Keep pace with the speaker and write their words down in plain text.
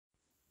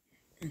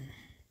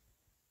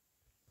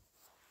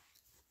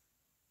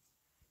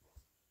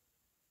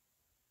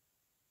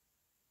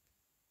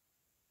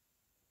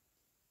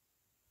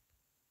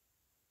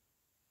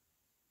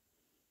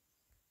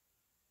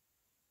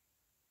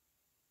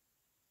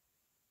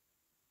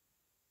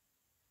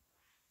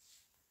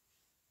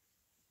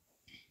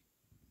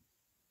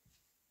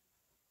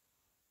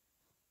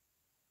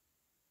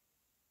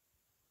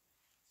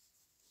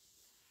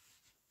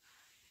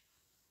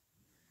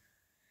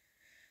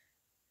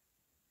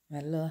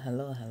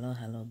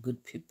Hello,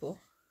 good people.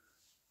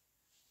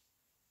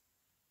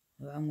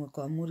 Vamwe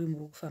kwamuri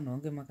muri kufanira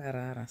kunge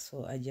makarara,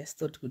 so I just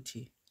thought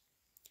kuti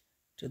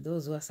to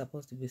those who are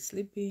supposed to be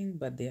sleeping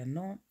but they are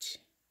not,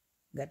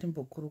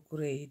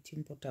 ngatimbokurukurei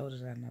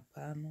timbotaurirana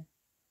pano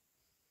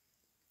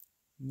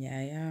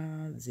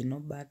nyaya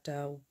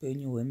dzinobata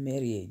upenyu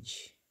hwemarriage,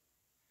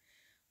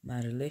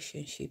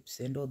 marelationships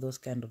and all those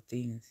kind of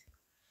things.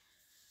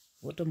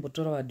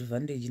 Votombotorawo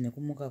advantage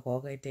nekumuka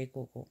kwawakaita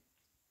ikoko.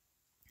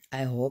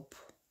 I hope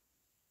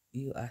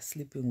you are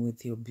sleeping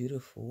with your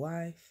beautiful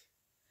wife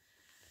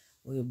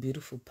or your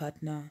beautiful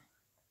partner.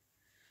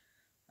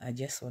 I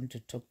just want to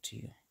talk to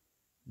you,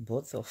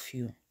 both of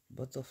you.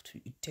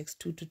 It takes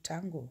two to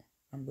tango.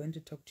 I'm going to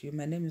talk to you.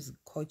 My name is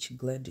Coach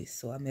Gladys,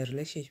 so I'm a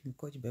relationship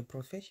coach by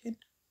profession.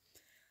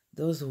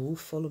 Those who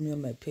follow me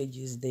on my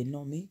pages, they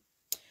know me.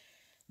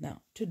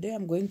 Now, today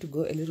I'm going to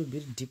go a little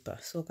bit deeper.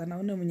 So kana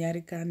une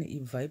munyarikani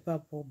ibva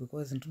ipapo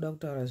because ndoda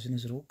kutaura zvinhu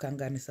zviri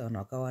kukanganisa vanhu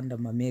vakawanda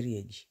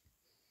marriage.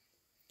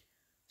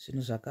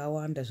 Zvinhu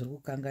zvakawanda zviri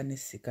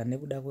kukanganisika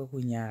nekuda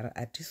kwekunyara,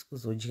 hatisi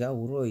kuzodya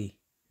huroi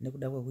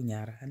nekuda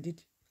kwekunyara,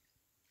 handiti?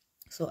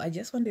 So I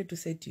just wanted to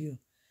say to you,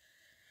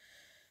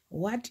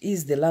 what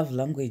is the love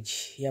language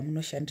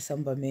yamunoshandisa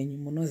mumba menyu?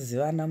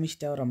 Munozivana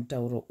muchitaura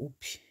mutauro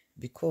upi?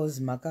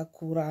 Because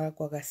makakura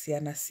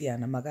kwakasiyana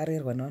siyana,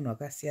 makarerwa nevanhu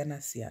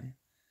vakasiyana siyana.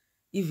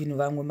 Even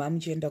vamwe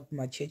mamuchienda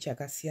kumachechi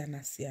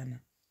akasiyana siyana,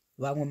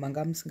 vamwe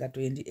manga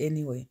musingatoendi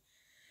anyway.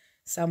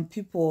 Some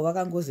people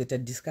vakangozoita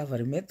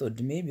discovery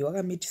method, maybe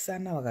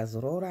vakamitisana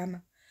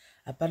vakazoroorana,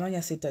 hapana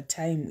kunyasoita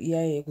time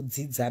iya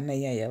yekudzidzana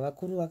iya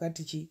vakuru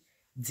vakati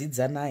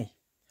chidzidzanai,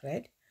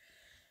 right?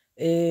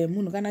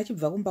 Munhu kana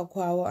achibva kumba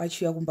kwavo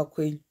achiuya kumba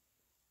kwenyu,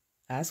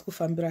 haasi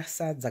kufambira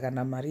sadza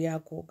kana mari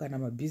yako kana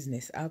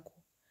mabusiness ako,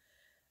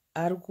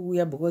 ari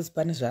kuuya because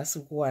pane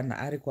zvaasiri kuwana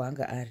ari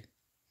kwaanga ari.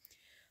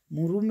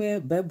 Murume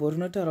Bible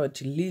rinotaura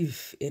kuti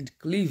live and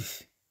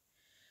cleave,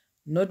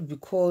 not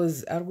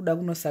because ari kuda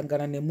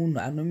kunosangana nemunhu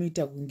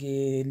anomuita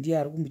kunge ndiye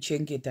ari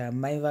kumuchengeta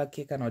mai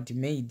vake kana kuti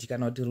maid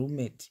kana kuti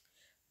roommate.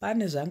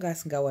 Pane zvanga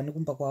asingawani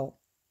kumba kwavo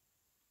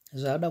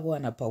zvaada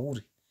kuwana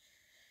pauri,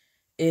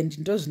 and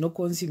ndo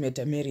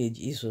zvinoconsumata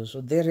marriage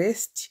izvozvo. The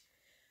rest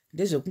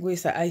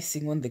ndezvekungoisa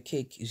icing on the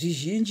cake.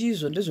 Zvizhinji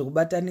izvo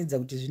ndezvekubatanidza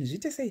kuti zvinhu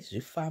zviite sei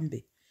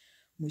zvifambe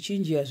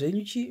muchinjira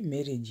zvenyu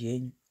marriage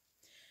yenyu.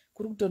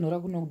 Kuri kutonhora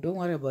kuno, don't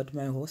worry about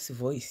my hoarse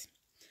voice.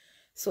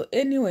 So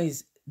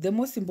anyways, the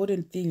most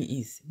important thing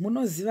is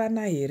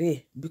munozivana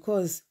here,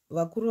 because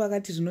vakuru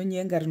vakati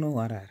rinonyenga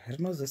rinohwarara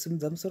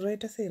rinozosimudza musoro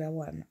raita sei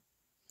rawana.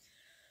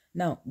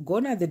 Now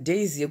gone are the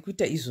days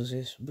yekuita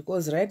izvozvo,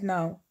 because right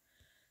now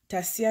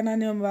tasiyana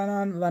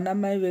nevana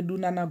mai vedu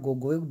nana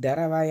gogo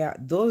vekudhara vaya.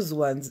 Those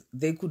ones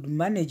they could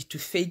manage to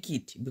fake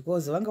it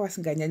because vanga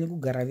vasinganyanyi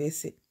kugara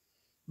vese.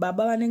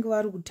 Baba vanenge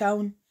vari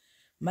kutown,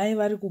 mai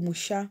vari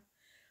kumusha,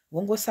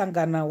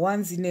 vongosangana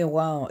once in a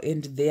while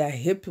and they are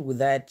happy with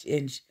that,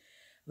 and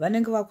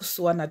vanenge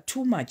vakusuwana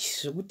too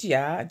much zvekuti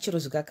chero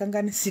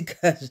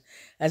zvikakanganisika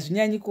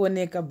hazvinyanyi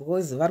kuoneka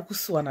because vari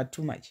kusuwana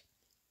too much.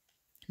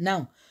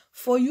 Now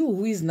for you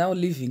who is now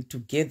living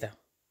together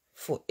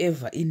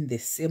forever in the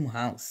same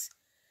house,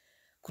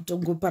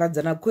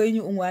 kutongoparadzana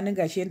kwenyu, umwe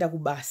anenge achienda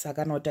kubasa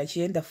kana kuti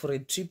achienda for a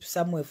trip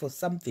somewhere for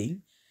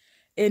something,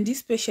 and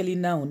especially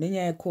now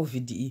nenyaya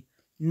yeCovid iyi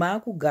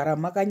maakugara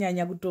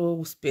makanyanya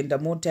kutospenda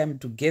more time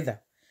together.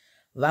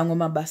 Vamwe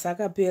mabasa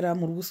akapera,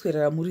 muri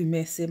kuswerera muri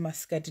mese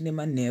masikati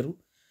nemanheru.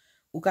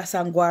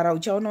 Ukasangwara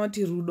uchaona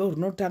kuti rudo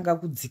runotanga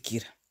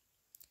kudzikira.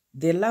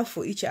 The love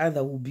for each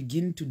other will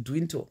begin to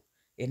dwindle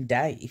and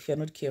die if you're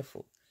not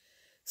careful.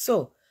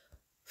 So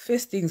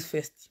first things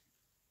first,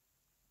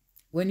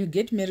 when you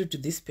get married to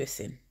this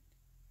person,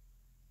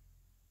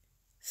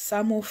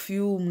 some of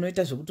you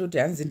munoita zvekutoti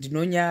hanzi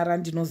ndinonyara,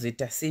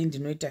 ndinozoita sei,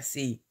 ndinoita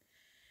sei.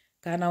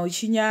 Kana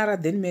uchinyara,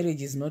 then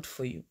marriage is not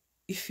for you.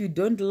 If you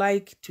don't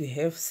like to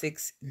have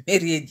sex,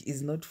 marriage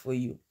is not for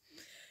you.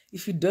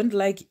 If you don't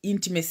like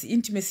intimacy,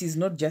 intimacy is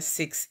not just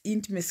sex.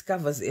 Intimacy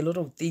covers a lot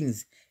of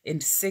things,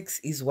 and sex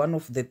is one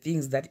of the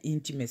things that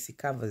intimacy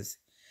covers.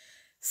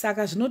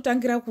 Saka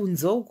zvinotangira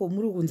kunze uko,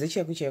 muri kunze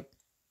cheko cheko.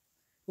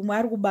 Umwe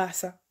ari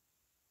kubasa,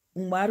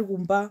 umwe ari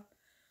kumba,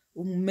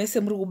 mese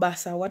muri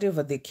kubasa,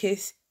 whatever the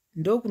case,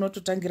 ndo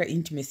kunototangira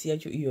intimacy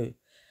yacho iyoyo.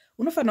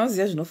 Unofanira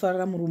kuziva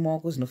zvinofarira murume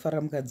wako,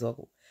 zvinofarira mukadzi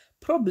wako.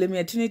 Problem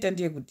yatinoita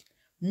ndeyekuti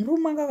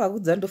murume anga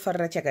akakudza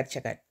ndofarira chakati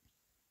chakati.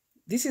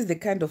 This is the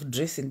kind of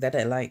dressing that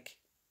I like.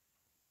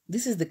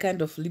 This is the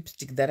kind of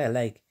lipstick that I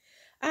like.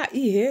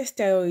 I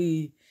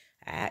hairstyle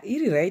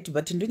iri right,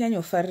 but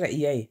ndonyanyofarira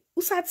iyaye.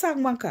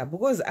 Usatsamwa ka,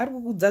 because ari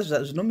kukudza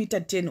zvinomita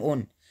 10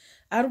 on.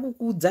 Ari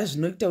kukudza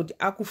zvinoita kuti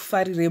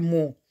akufarire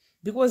more,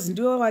 because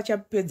ndiwo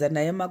vachapedza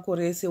naye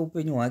makore ese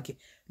upenyu hwake.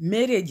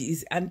 Marriage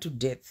is unto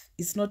death,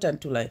 it's not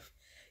unto life.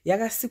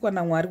 Yakasikwa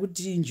naMwari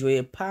kuti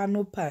enjoy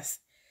pano pasi.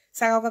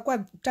 Saka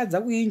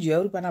ukatadza kuenjoy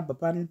uri panapa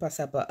pano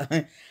pasi apa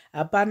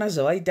hapana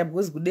zvawaita,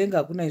 because kudenga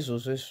hakuna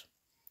izvozvo.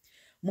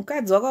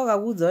 Mukadzi wako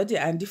akakuudza kuti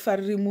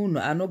handifariri munhu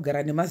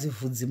anogara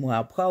nemazivhudzi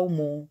muhapwa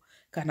umo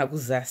kana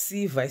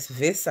kuzasi, vice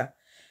versa,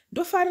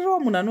 ndofarirawo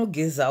munhu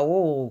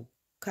anogezawo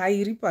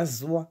kairi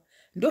pazuva,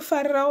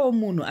 ndofarirawo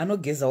munhu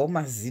anogezawo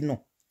mazino.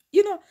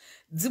 You know,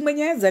 dzimwe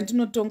nyaya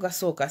dzandinotonga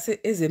soka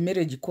as a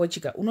marriage coach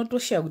ka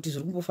unotoshaya kuti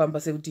zviri kumbofamba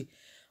sekuti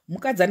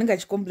mukadzi anenge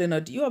achikomplaina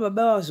kuti iwa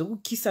baba vavo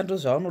zvekukisa ndo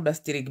zvavanoda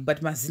stereki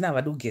but mazino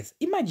havadi kugeza.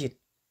 Imagine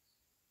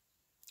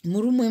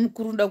murume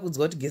mukuru unoda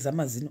kudzwa kuti geza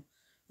mazino,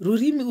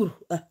 rurimi urwu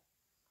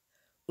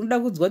unoda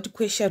kudzwa kuti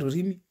kwesha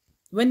rurimi.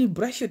 When you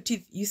brush your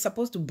teeth, you're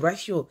supposed to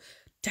brush your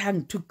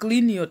tongue to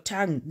clean your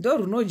tongue. Ndo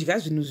runodya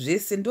zvinhu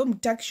zvese, ndo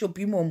mutakishop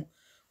imomo,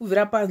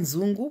 kubvira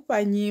panzungu,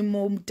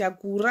 panyimo,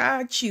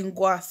 mutakura,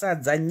 chingwa,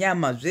 sadza,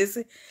 nyama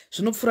zvese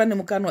zvinopfuura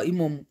nemukanwa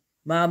imomo.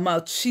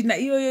 Tsvina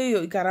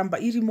iyoyo ikaramba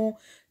irimo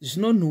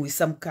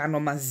zvinonhuhwisa mukanwa,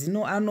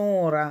 mazino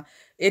anoora.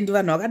 And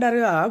vanhu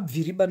vakadaro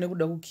havabviriba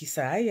nekuda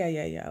kukisa.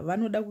 Hayayaya,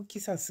 vanoda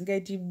kukisa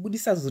singaiti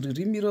budisa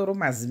zururimi iroro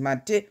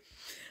mazimate.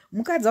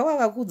 Mukadzi wako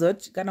akakudza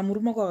kuti kana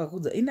murume wako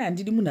akakudza, ina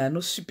handidi munhu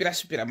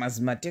anosvipira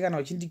mazimate kana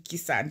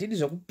uchindikisa, handidi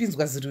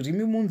zvekupinzwa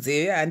zururimi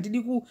munzeve,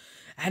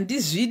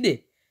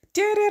 handizvide.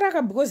 Teerera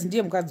ka because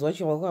ndiye mukadzi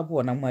wacho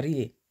wakapiwa naMwari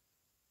ye.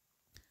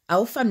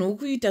 Haufanirwi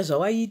kuita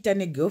zvawaiita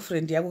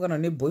negirlfriend yako kana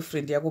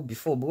neboyfriend yako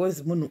before,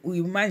 because munhu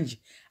uyu manje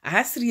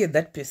haasiri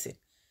that person.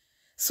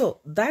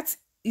 So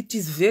it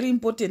is very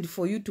important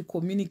for you to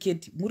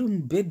communicate muri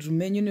mubedroom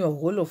menyu, in your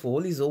hall of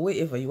holies or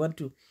wherever you want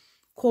to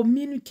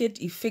communicate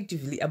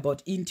effectively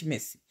about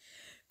intimacy.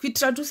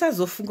 Kuitira kuti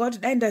usazofunga kuti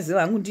dai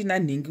ndaziva hangu ndina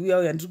nhingi uya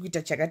uya ndiri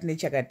kuita chakati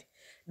nechakati,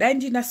 dai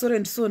ndina so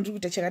and so ndiri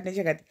kuita chakati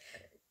nechakati.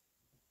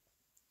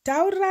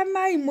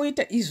 Tauriranai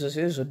moita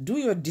izvozvo, do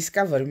your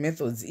discovery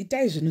methods.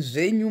 Itai zvinhu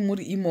zvenyu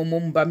muri imomo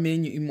mumba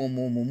menyu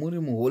imomo muri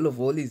muhall of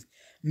holies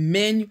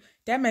menyu.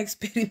 Time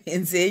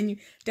experiments enyu,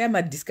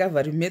 time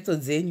discovery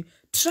methods enyu.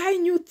 Try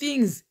new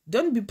things.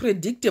 Don't be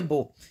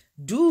predictable.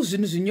 Do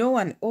zvinhu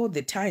zvinyowani all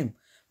the time.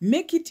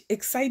 Make it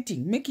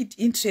exciting, make it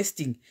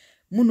interesting.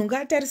 Munhu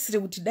ngaatarisire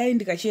kuti dai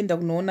ndikachienda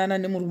kunoonana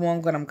nemurume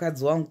wangu kana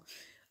mukadzi wangu,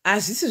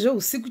 hazvisi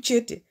zveusiku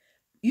chete.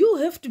 You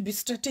have to be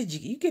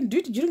strategic. You can do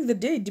it during the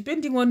day,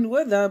 depending on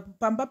whether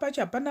pamba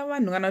pacho hapana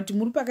vanhu kana kuti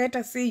muri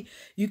pakaita sei.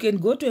 You can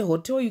go to a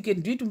hotel, you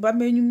can do it mumba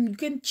menyu, you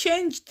can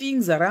change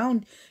things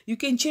around, you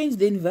can change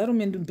the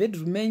environment in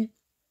bedroom menyu.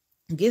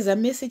 Geza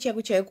mese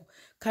chako chaiko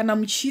kana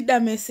muchida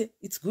mese,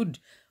 it's good.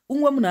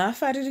 Umwe munhu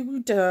haafariri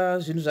kuita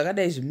zvinhu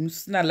zvakadai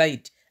zvimusina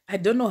light. I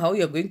don't know how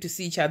you're going to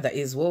see each other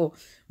as well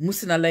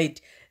musina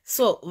light.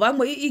 So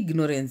vamwe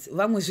ignorance,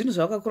 vamwe zvinhu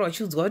zvavakakura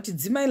vachiudzwa kuti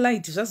dzimai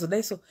light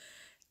zvazodai. So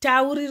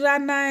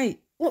tauriranai.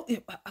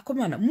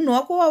 Akomana, munhu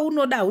wako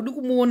waunoda haudi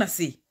kumuona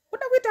sei?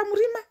 Unoda kuita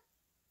murima?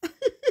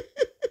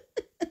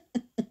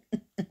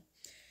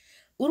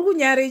 Uri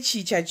kunyare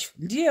chii chacho?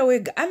 Ndiye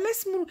wega.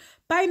 Unless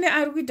paine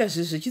ari kuita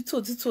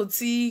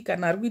zvechitsotsi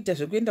kana ari kuita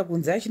zvekuenda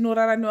kunze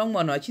achinorara nevamwe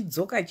vanhu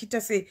achidzoka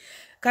achiita sei.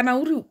 Kana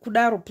uri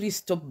kudaro, please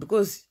stop,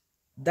 because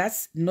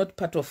that's not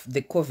part of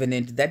the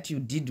covenant that you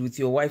did with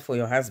your wife or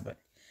your husband.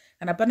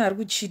 Kana pana ari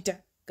kuchita,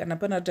 kana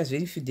pana kuita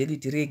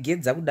zveinfidelity,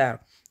 regedza kudaro.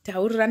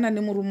 Taurirana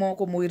nemurume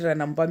wako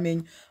mowirirana mumba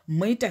menyu,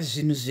 moita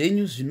zvinhu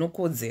zvenyu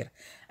zvinokodzera.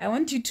 I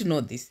want you to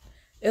know this.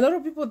 A lot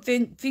of people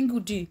think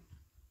kuti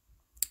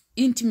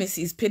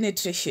intimacy is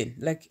penetration,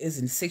 like as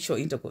in sexual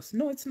intercourse.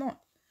 No, it's not.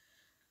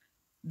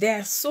 There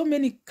are so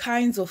many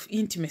kinds of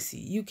intimacy.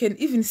 You can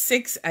even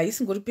sex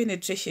aisingori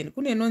penetration.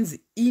 Kune nonzi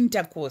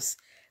intercourse.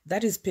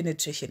 That is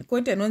penetration.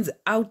 Koita nonzi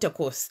outer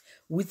course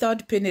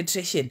without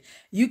penetration.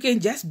 You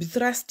can just be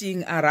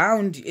thrusting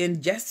around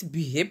and just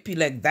be happy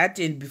like that,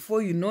 and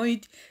before you know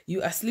it,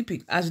 you are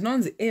sleeping. As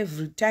nonzi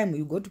every time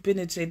you go to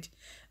penetrate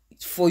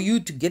for you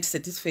to get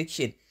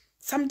satisfaction.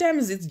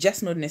 Sometimes it's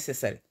just not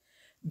necessary.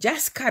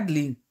 Just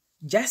cuddling,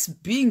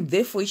 just being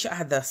there for each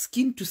other,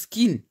 skin to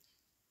skin.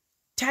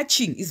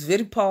 Touching is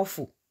very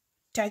powerful.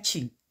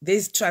 Touching.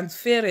 There's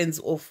transference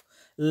of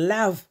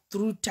love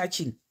through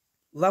touching.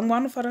 Vamwe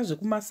vanofarira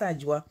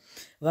zvekumasajwa,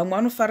 vamwe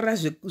vanofarira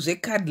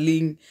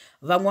zvecuddling,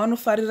 vamwe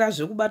vanofarira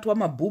zvekubatwa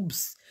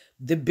maboobs,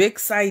 the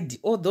backside,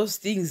 all those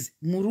things.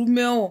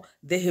 Murumeo,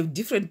 they have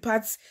different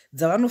parts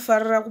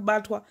dzavanofarira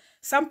kubatwa.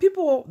 Some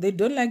people, they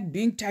don't like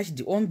being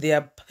touched on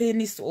their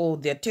penis or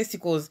their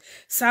testicles.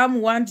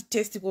 Some want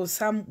testicles,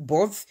 some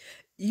both.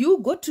 You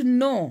got to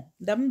know.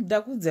 I'm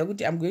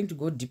going to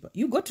go deeper.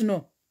 You got to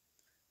know.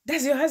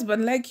 Does your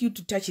husband like you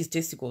to touch his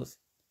testicles?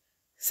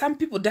 Some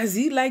people, does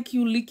he like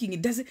you licking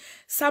it?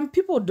 Some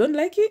people don't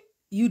like it.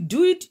 You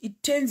do it,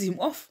 it turns him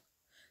off.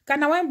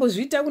 Kana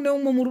waimbozvita kune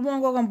umwe murume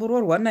wangu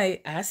akambororwa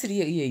naye haasiri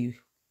iyeyu.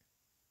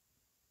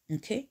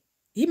 Okay?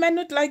 He might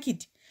not like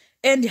it.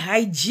 And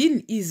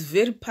hygiene is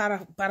very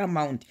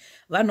paramount.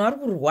 Vanhu vari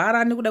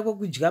kurwara nekuda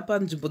kwekudya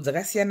panzvimbo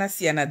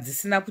dzakasiyana-siyana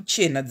dzisina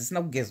kuchena,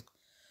 dzisina kugezwa.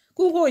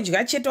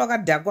 Kungodya chete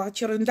wakadhakwa,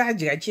 chero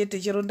ndadya chete,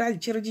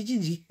 chero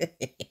chichidyi.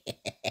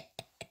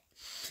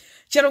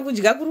 Chero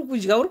kudya kuri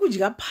kudya, uri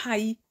kudya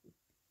pai.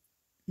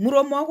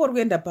 Muromo wako uri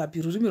kuenda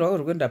papi, rurimi rwako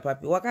ruri kuenda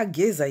papi,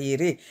 wakageza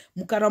here,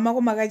 mukanwa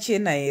mako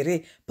makachena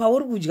here,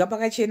 pauri kudya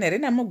pakachena here.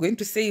 And I'm not going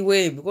to say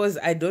where, because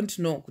I don't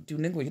know kuti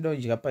unenge uchida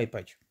kudya pai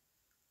pacho.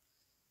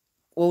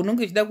 Or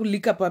unenge uchida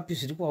kulika papi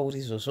zviri kwauri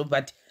izvozvo,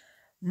 but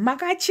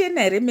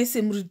makachena here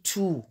mese muri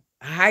 2.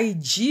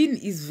 Hygiene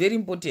is very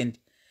important.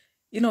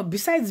 You know,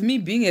 besides me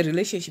being a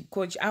relationship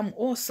coach, I'm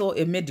also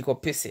a medical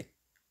person.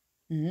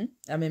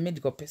 I'm a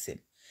medical person.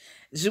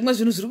 Zvimwe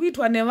zvinhu zviri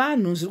kuitwa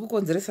nevanhu zviri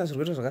kukonzeresa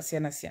zvirwere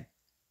zvakasiyana siyana.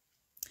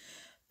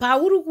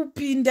 Pauri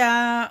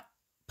kupinda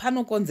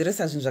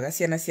panokonzeresa zvinhu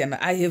zvakasiyana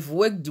siyana. I have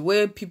worked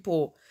where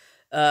people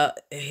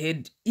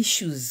had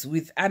issues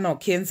with anal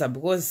cancer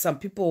because some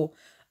people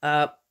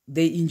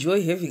they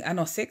enjoy having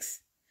anal sex.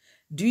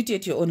 Do it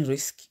at your own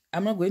risk.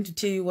 I'm not going to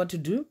tell you what to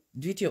do.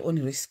 Do it at your own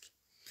risk.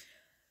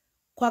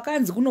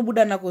 Kwakanzi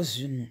kunobuda nako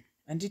zvinhu.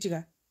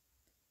 Anditika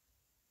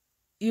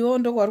iwo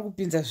ndo kwari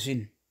kupinza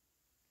zvinhu.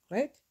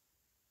 Right?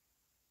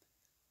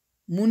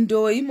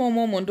 Mundowe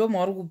imomo ndo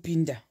mauri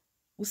kupinda.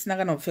 Usina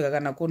kana kupfeka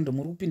kana kondo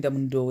muri kupinda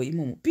mundowe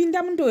imomo.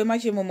 Pinda mundowe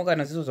macho imomo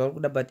kana zviro zvauri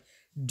kuda, but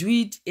do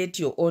it at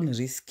your own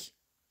risk.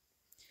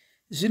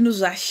 Zvinhu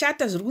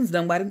zvashata zviri kunzi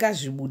naMwari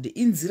ngazvibude.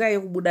 Inzira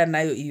yekubuda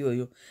nayo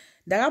iyoyo.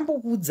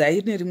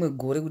 Ndakambokuudzai nerimwe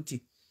gore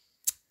kuti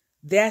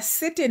there are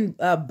certain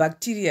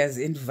bacteria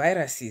and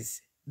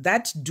viruses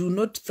that do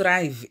not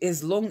thrive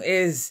as long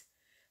as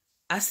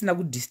asina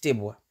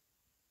kudisturbwa.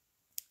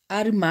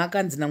 Ari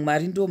maakanzi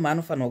naMwari ndo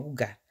maanofanirwa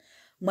kugara.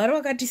 Mwari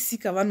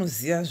vakatisika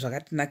vanoziva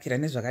zvakatinakira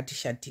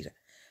nezvakatishatira.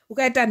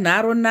 Ukaita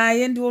nharo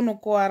naye ndiwo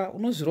unokuwara,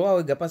 unozvirova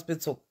wega pasi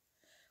petsoka.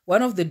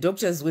 One of the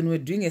doctors when we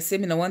were doing a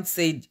seminar once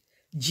said,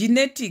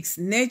 genetics,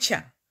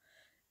 nature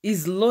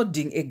is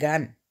loading a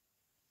gun.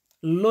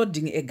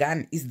 Loading a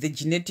gun is the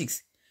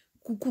genetics.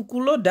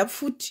 Kuload up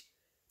futi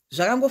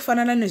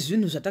zvakangofanana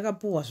nezvinhu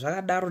zvatakapuwa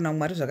zvakadaro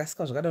naMwari,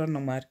 zvakasika zvakadaro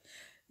naMwari.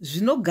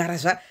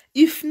 Zvinogara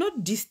if not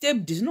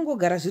disturbed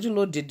zvinongogara zviri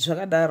loaded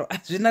zvakadaro,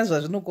 hazvina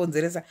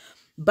zvazvinokonzeresa.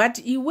 But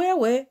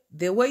iwewe,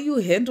 the way you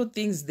handle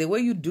things, the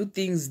way you do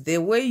things, the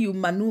way you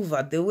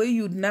maneuver, the way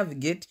you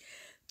navigate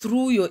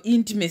through your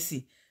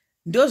intimacy,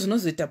 ndo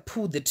zvinozoita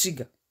pull the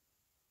trigger.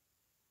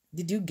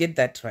 Did you get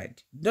that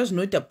right? Ndo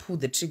zvinoita pull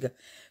the trigger.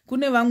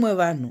 Kune vamwe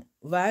vanhu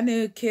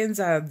vane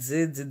cancer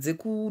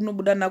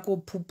dzekunobuda nako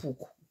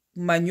pupuko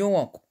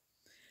manyowako.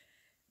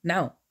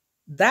 Now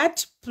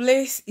that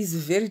place is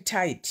very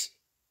tight.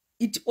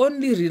 It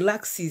only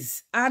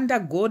relaxes under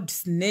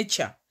God's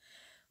nature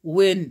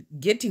when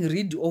getting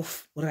rid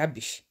of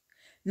rubbish.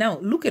 Now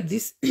look at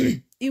this.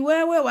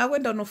 Iwewe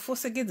wakwenda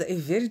unofosekedza a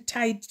very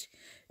tight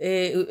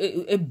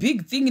a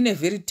big thing in a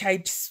very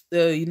tight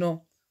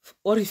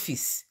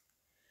orifice.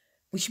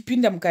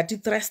 Uchipinda mukati,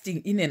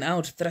 thrusting in and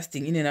out,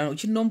 thrusting in and out.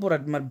 Uchinombora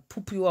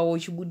mapupu iwawo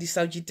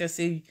uchibudisa uchiita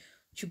sei,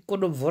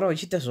 uchikodobvora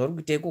uchiita zvauri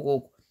kuita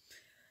ikoko.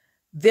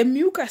 The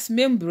mucous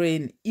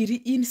membrane iri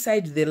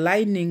inside the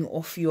lining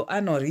of your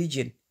anal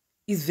region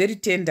is very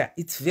tender.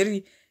 It's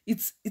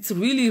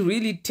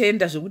really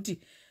tender. Zvokuti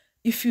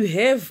if you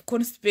have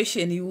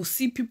constipation, you will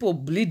see people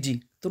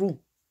bleeding through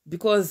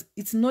because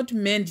it's not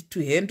meant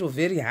to handle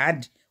very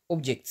hard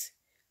objects.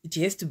 It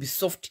has to be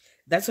soft.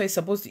 That's why you're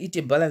supposed to eat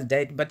a balanced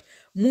diet. But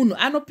munhu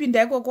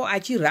anopinda ikoko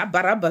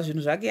achirabha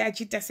zvinhu zvake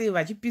achiita sei,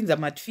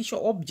 vachipinza artificial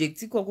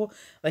objects ikoko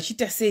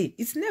vachiita sei.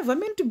 It's never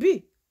meant to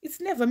be.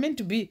 It's never meant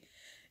to be.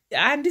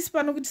 Handisi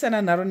pano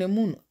kuitisana nharo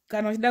nemunhu.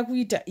 Kana uchida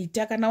kuita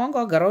ita, kana wanga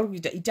wagara uri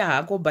kuita ita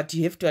hako, but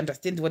you have to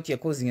understand what you're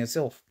causing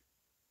yourself.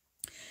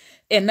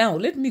 And now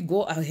let me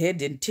go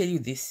ahead and tell you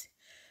this.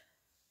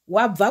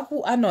 Wabva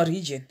ku anal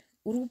region,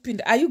 uri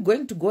kupinda, are you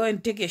going to go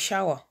and take a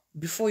shower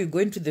before you go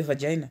into the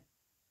vagina?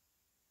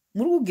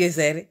 Muri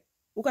kugeza here,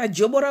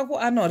 ukajobora ku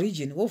anal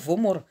region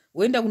wovhomora,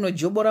 woenda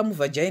kunojobora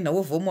muvagina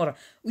wovhomora,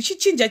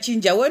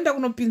 uchichinja woenda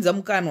kunopinza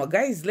mukanwa.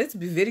 Guys, let's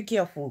be very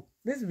careful.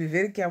 Let's be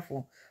very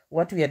careful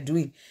what we are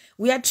doing.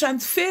 We are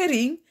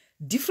transferring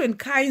different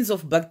kinds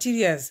of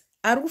bacteria.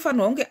 Ari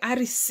kufanirwa kunge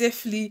ari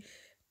safely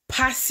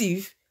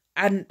passive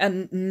and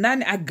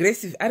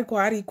non-aggressive. Ari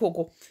kwaari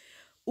ikoko.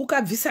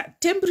 Ukabvisa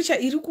temperature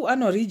iri ku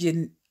anal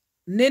region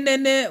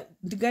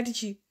ndingati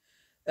chi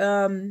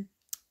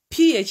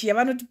pH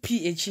yavanoti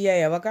pH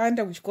yaya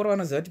vakaenda kuchikoro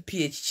vanoziva kuti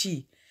pH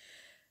chi.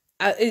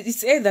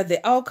 It's either the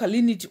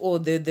alkalinity or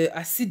the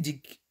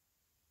acidic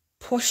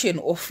portion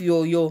of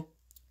your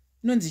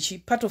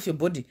part of your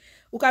body.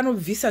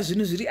 Ukanobvisa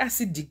zvinhu zviri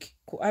acidic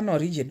ku anal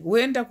region,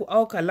 woenda ku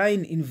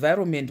alkaline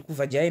environment ku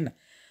vagina,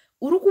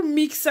 uri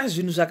kumixa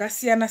zvinhu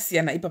zvakasiyana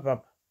siyana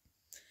ipapapa.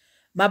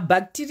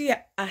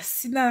 Mabacteria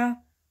asina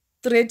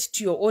threat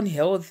to your own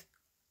health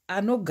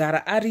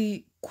anogara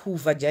ari ku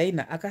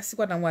vagina,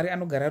 akasikwa naMwari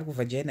anogara ari ku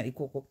vagina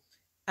ikoko,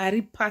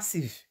 ari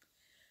passive,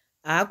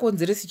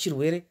 haakonzeresi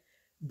chirwere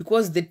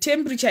because the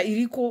temperature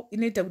iriko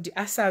inoita kuti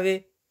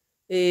asave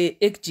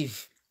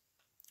active.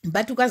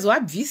 But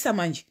ukazovabvisa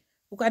manje,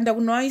 ukaenda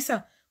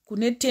kunovaisa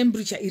kune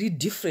temperature iri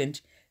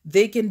different,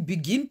 they can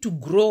begin to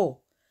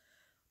grow.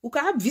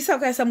 Ukaabvisa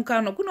ukaisa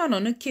mukanwa, kuna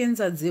vanhu vane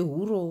cancer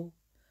dzehuro,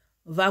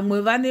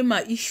 vamwe vane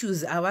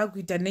ma-issues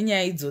avakuita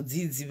nenyaya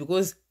idzodzidzi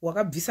because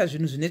wakabvisa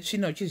zvinhu zvine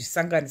tsvina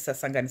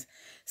uchizvisanganisa.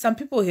 Some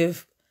people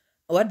have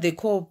what they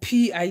call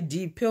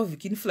PID,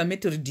 pelvic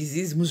inflammatory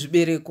disease,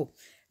 muzvibereko.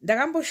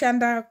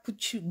 ndakamboshanda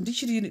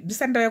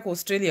ndisandauya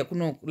kuAustralia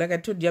kuno, like I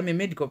told you I'm a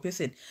medical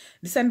person.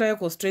 Ndisandauya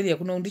kuAustralia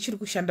kuno ndichiri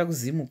kushanda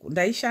kuzimuku.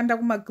 Ndaishanda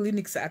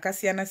kumaclinics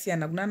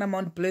akasiyana-siyana kunana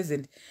Mount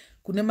Pleasant,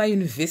 kune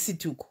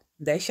mauniversity uko.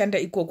 Ndaishanda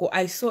ikoko.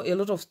 I saw a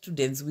lot of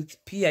students with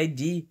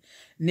PID,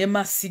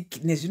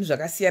 nemasik, nezvinhu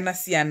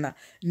zvakasiyana-siyana,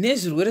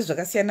 nezvirwere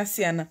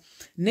zvakasiyana-siyana,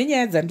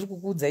 nenyaya dzandiri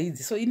kukuudza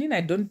idzi. So inini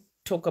I don't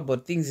talk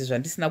about things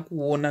zvandisina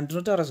kuona,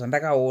 ndinotaura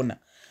zvandakaona.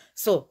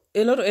 So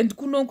a lot of, and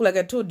kunonku, like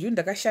I told you,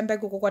 ndakashanda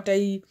ikoko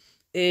kwatai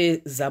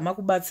zama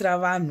kubatsira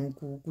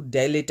vanhu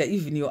kudilata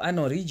even your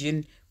anal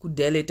region,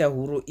 kudilata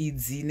huro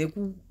idzi,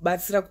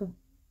 nekubatsira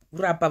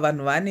kurapa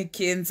vanhu vane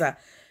cancer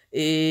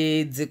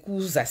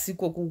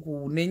dzekuzasiko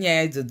kuku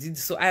nenyaya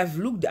idzodzidzi. So I have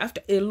looked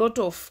after a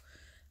lot of,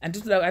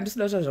 andisida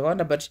kuta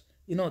zvakawanda, but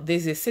you know,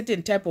 there's a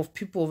certain type of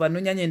people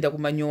vanonyanyaenda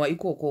kumanyowa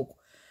ikokoko.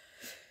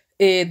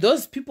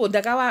 Those people,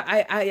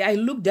 I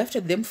looked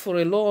after them for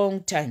a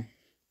long time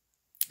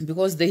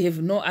because they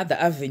have no other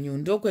avenue.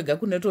 Ndokwega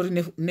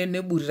kunetori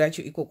neburi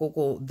racho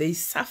ikokoko. They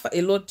suffer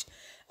a lot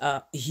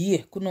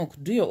here. Kuno,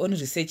 do your own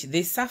research.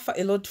 They suffer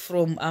a lot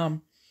from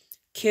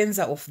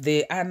cancer of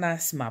the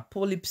anus,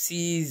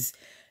 polypses,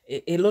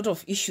 a lot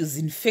of issues,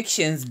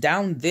 infections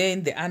down there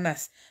in the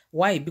anus.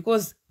 Why?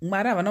 Because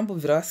mara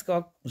vanambobvira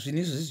vasika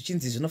zvinizvo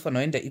zvichinzi zvinofana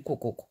kuenda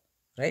ikokoko,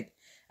 right?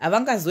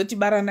 Havangazoti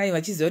baranai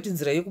vachiziva kuti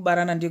nzira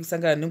yokubarana ndiyo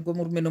kusangana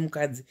nemurume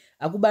nomukadzi.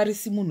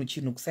 Akubarisi munhu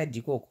chinhu kusadi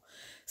ikoko.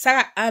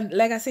 Saka,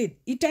 like I said,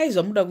 itai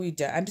zvamuda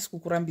kuita, handisi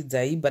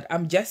kukurambidzai, but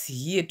I'm just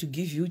here to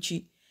give you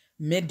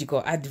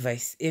medical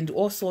advice and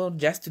also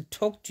just to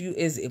talk to you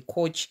as a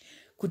coach.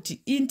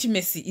 Kuti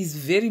intimacy is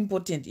very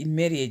important in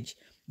marriage,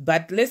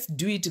 but let's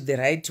do it the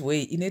right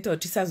way. Inoita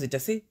kuti tisazoita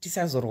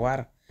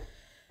tisazorwara.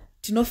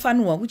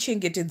 Tinofanirwa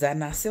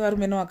kuchengetedzana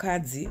sevarume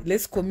nevakadzi.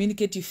 Let's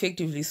communicate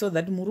effectively so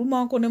that murume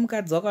wako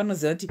nemukadzi wako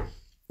anoziva kuti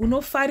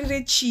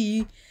unofarire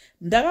chii.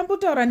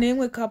 Ndakambotaura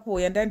neimwe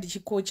couple yanda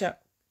ndichikocha.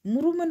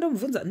 Murume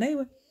ndomubvunza,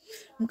 naiwe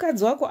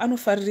mukadzi wako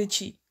anofarire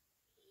chii?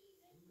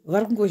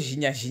 Vari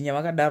kungozhinya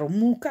vakadaro.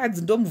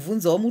 Mukadzi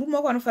ndomubvunzawo, murume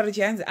wako anofarire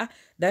chii? Anzi,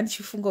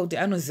 ndandichifunga kuti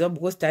anoziva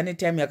because tane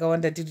time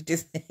yakawanda tiri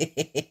tese.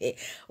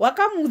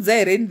 Wakamuudza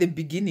here in the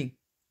beginning?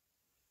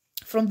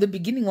 From the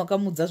beginning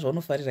wakamuudza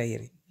zvaunofarira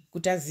here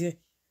kuti azive?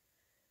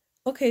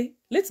 Okay,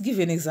 let's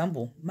give an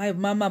example. My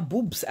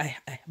boobs,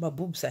 my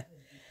boobs,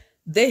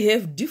 they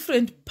have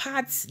different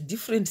parts,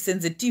 different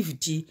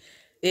sensitivity.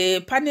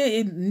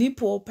 Pane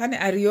nipple, pane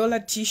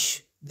areolar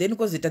tissue, then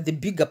because it at the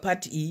bigger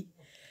part E.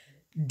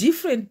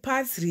 Different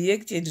parts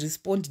react and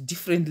respond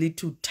differently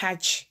to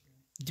touch,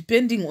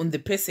 depending on the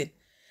person.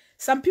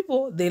 Some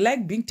people, they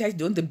like being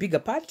touched on the bigger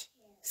part,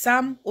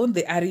 some on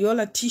the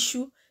areolar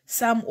tissue,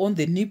 some on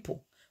the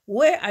nipple.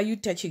 Where are you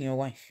touching your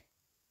wife?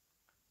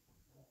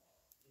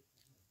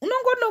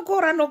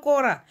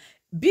 Nokora.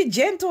 Be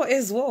gentle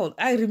as well.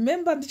 I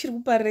remember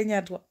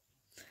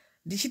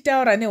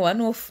ndichitaura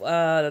one of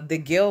the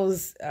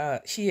girls,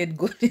 she had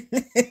gone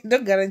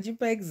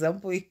ndogaranchipa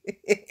example.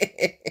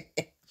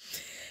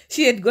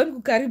 She had gone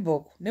to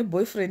Karibok ne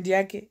boyfriend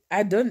yake.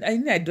 I don't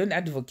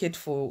advocate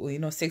for, you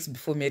know, sex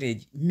before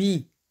marriage.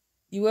 Me,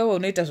 iwewe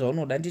unoita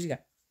zvaunoda nditika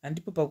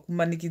andipo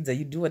pakumanikidza,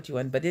 you do what you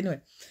want. But anyway,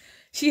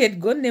 she had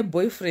gone ne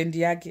boyfriend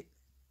yake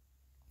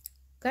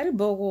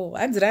Kariboko,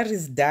 anzirari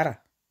zidara.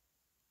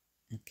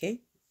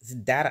 Okay,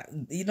 zidara.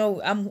 You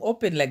know, I'm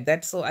open like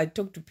that, so I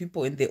talk to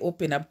people and they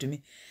open up to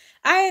me.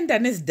 Aenda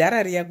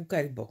nezidara riya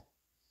kuKariboko.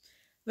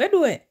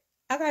 Vedwe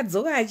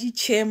akadzoka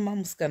achichema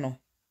musikano.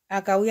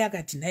 Akauya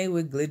akati,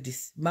 naiwe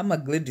Gladys, Mama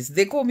Gladys.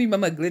 They call me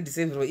Mama Gladys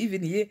everywhere.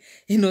 Even here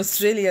in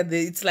Australia,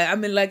 it's like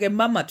I'm like a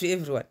mama to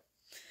everyone.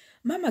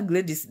 Mama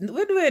Gladys,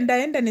 wedwe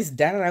ndaenda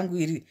nezidara rangu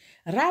iri.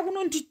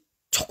 Rakunondi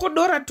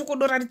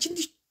tokodora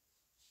richindi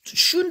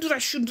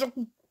shundura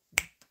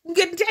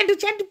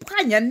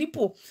ngechandipwanya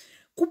nipo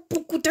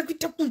kupukuta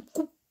kuita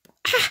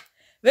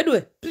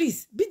vedwe,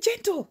 please be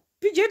gentle.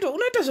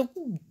 Unoita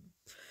zvoku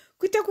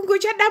kuita kunge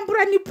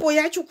uchadambura nipo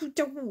yacho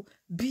kuita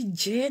be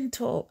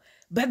gentle.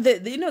 But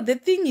the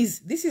thing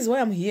is, this is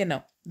why I'm here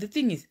now. The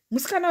thing is,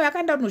 musikana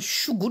yakanda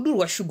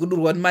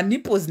shugudurwa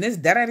maniples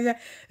nezidara riya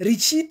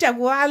richiita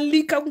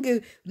kualika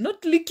kunge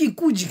not licking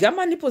kudya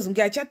maniples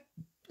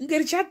kunge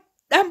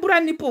richadambura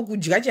nipo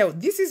kudya chaiwo.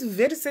 This is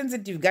very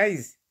sensitive,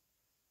 guys.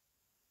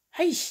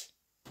 Haish,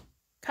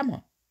 come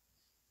on.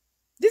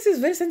 This is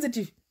very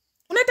sensitive.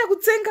 Unaita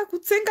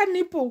kutsenga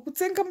nipo,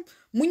 kutsenga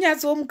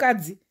munyatsi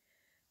womukadzi.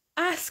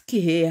 Ask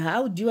her,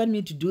 how do you want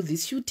me to do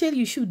this? She'll tell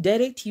you, she'll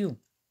direct you.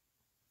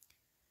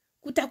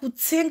 Kuta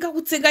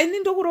kutsenga ini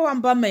ndokurowa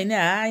mbama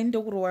ine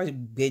ndokurowa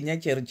gwenya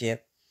chero.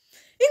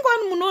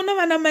 Ingwani munoona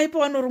vana mai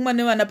pavanorumwa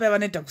nevana paya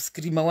vanoita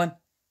kuskrima wani.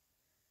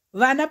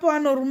 Vana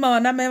pavanoruma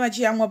vana mai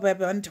vachiyamwa paya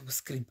vanoita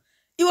kuskrima.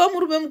 Iwe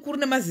murume mukuru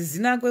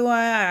nemazizina ako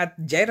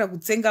wajaira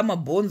kutsenga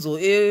mabhonzo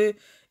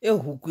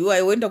ehuku iwa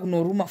wenda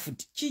kunoruma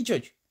futi.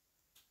 Chichocho.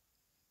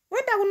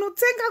 Wenda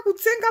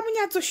kutsenga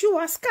munyatso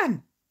shuwa asikana.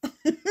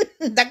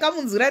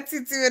 Ndakamunzura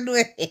tsitsi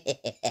wedwe.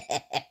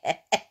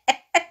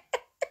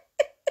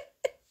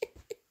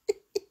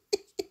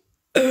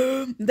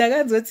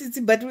 Ndakanzwa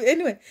tsitsi, but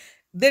anyway,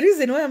 The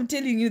reason why I'm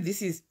telling you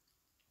this is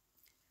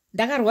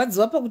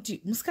ndakarwadziwa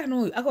pakuti musikana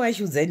uyu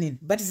akavaishiudza inini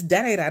but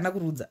zidhara iri haana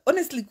kurudza.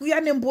 Honestly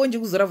kuya nembonje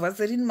kuzora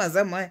vhaserini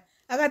mazamu aya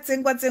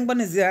akatsengwa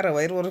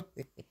nezihara iroro.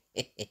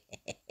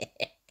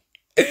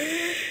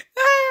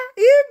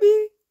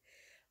 Ibi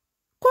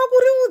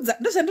kwakuriudza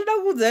ndozvandoda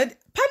kuudza kuti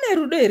pane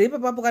rudo here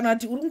papapo kana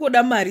kuti uri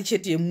kungoda mari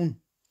chete yemunhu.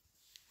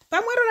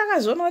 Pamwero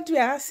rakazviona kuti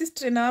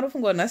sister navari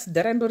kufunga nhasi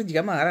dhara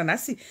ndoridya mahara,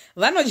 nhasi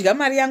vanodya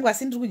mari yangu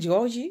asi ndiri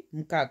kudyawo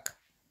mukaka.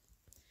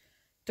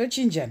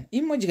 Tochinjana,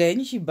 imodya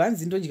yenyu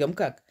chibhanzi ndodya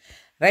mukaka.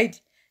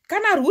 Right?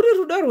 Kana rwuri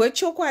rudo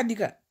rwechokwadi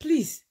ka,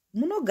 please,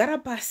 munogara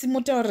pasi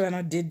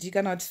motaurirana dedi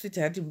kana kuti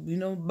sweetheart,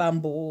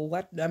 bambo,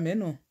 what,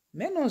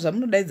 meno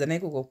zvamunodaidzana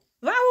ikoko.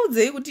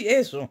 Vaudzei kuti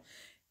ezvo.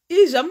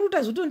 Izvi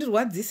zvamunoita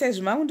zvotondirwadzisa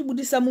izvi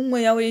makundibudisa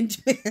mumweya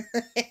weintime.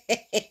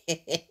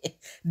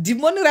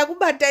 Dhimoni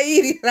rakubata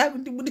iri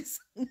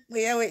rakundibudisa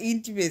mumweya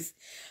weintimacy.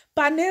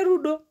 Pane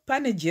rudo,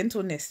 pane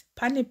gentleness,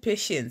 pane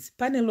patience,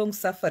 pane long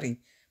suffering,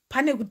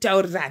 pane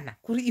kutaurirana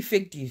kuri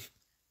effective.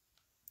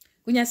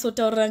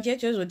 Kunyasotaurirana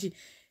chacho izvoti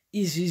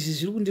izvi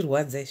zviri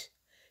kundirwadza izvi.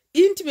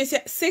 Intimacy,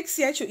 sex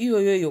yacho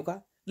iyoyoyo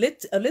ka.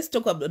 Let's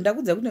talk about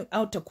ndakudza kuti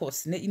outer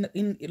course ne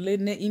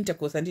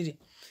intercourse andiri.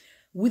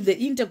 With the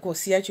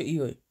intercourse yacho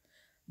iyoyo.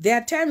 There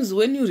are times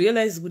when you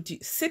realize kuti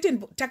certain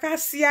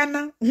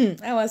takasiyana.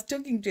 I was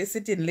talking to a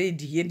certain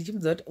lady here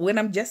and when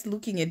I'm just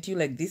looking at you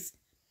like this,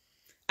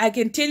 I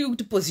can tell you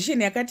kuti position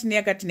yakati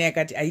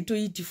neyakati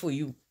aitoiti for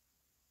you.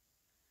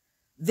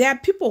 There are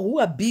people who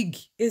are big,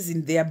 as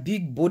in they are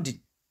big body.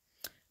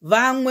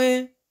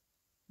 Vamwe,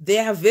 they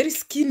are very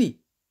skinny.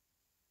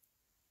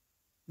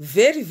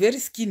 Very, very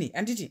skinny.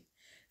 Anditi.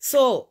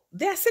 So,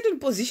 there are certain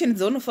positions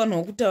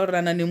zaunofanirwa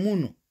kutaurirana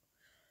nemunhu.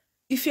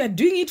 If you are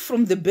doing it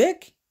from the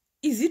back,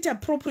 is it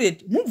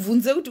appropriate?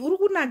 Mubvunze kuti uri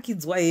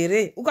kunakidzwa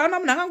here. Ukaona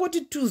munhu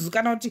akangoti tuzu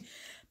kana kuti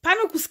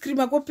pano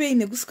kuskrima kopeini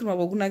nekuskrima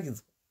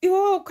kwokunakidzwa.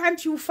 Iwo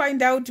can't you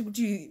find out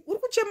kuti uri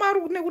kuchema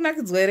uri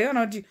nekunakidzwa here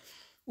kana kuti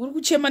uri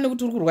kuchema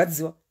nekuti uri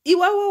kurwadziwa.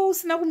 Iwawo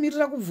usina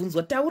kumirira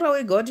kubvunzwa, taura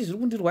wega kuti zviri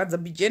kundirwadza,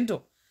 be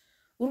gentle.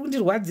 Uri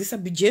kundirwadzisa,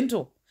 be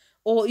gentle.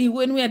 Or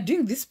when we are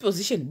doing this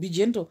position, be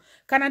gentle.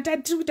 Kana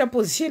tiri kuita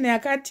position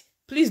yakati,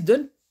 please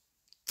don't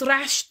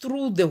thrash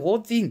through the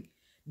whole thing.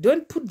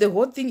 Don't put the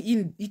whole thing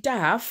in it a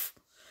half.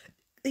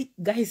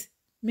 Guys,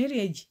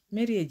 marriage,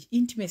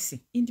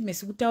 intimacy,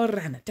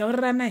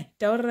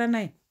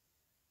 taurirana.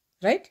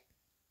 Right?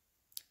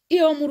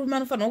 Iyo murume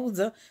anofanirwa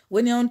kudza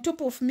when you're on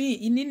top of me,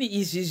 inini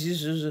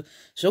izvi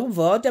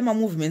zvokubva waita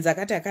movements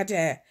akati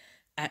aya.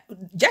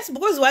 Just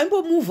because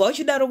waimbomuvha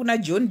uchidaro kuna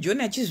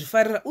John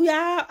achizvifarira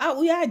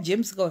uya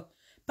James ka.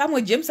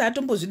 Pamwe James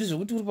atombozvidi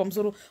zvokuti uri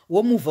pamusoro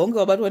womuvha unge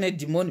wabatwa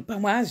nedhimoni,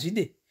 pamwe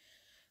azvide.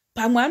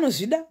 Pamwe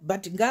anozvida,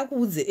 but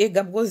ngakuudze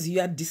ega because you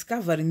are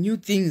discovering new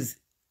things.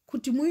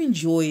 Kuti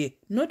muenjoy,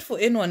 not for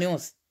anyone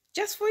else.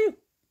 Just for you.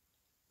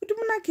 Kuti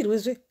munakirwe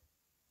zve.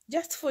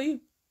 Just for you.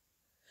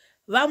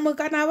 Vamwe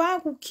kana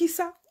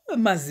vakukisa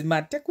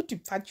mazimate kuti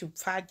pfachu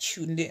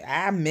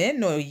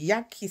meno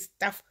yucky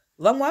stuff.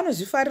 Vamwe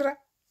vanozvifarira.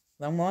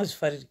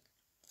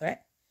 Right?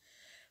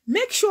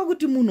 Make sure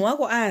kuti munhu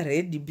wako are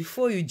ready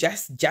before you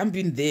just jump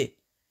in there.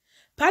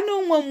 Pane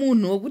umwe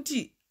munhu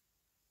wekuti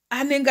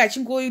anenge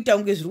achingoita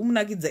unge zviri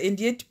kumunakidza and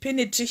yet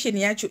penetration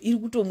yacho iri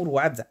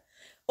kutomurwadza.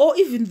 Or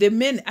even the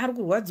men ari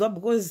kurwadziwa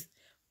because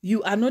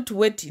you are not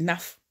wet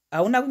enough.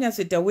 Hauna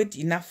kunyatsoita wet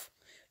enough.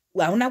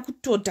 Hauna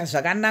kutota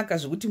zvakanaka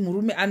zvokuti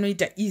murume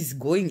anoita easy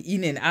going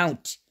in and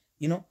out.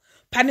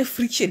 Pane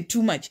friction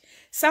too much.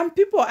 Some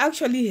people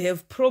actually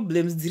have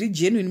problems dziri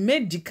genuine,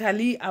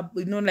 medically,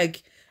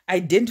 like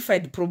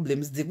identified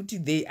problems.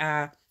 They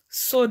are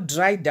so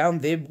dry down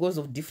there because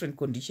of different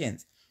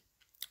conditions.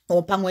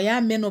 Or pamwe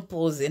ya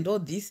menopause and all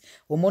these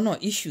hormonal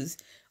issues.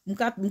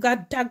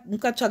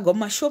 Mukatsvaga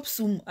mashops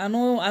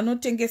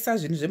anotengesa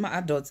zvinhu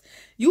zvema-adults,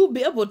 you'll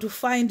be able to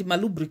find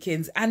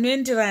malubricants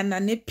anoenderana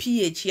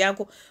ne-pH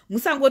yako.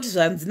 Musangoti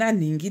zvanzina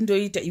nhingi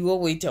ndoita iwo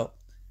woitawo.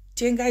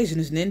 Tengai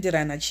zvinhu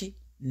zvinoenderana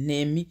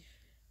nemi.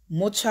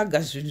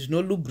 Motsvaga zvinhu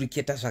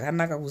zvinolubricata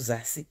zvakanaka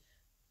kuzasi.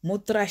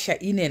 Motrasha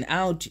in and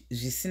out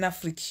zvisina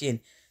friction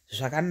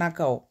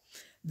zvakanakawo.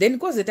 Then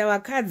kozeta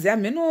vakadzi,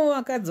 ameno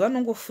vakadzi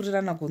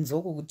vanongofurirana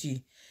kunzoko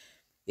kuti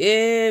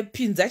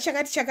pinza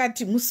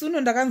chakati musi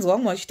uno ndakanzwa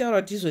vamwe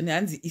vachitaura kuti izvoni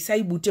hanzi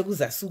isaibute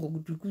kuzasuko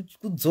kuti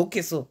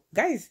kudzoke. So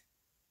guys,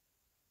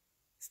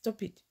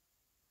 stop it.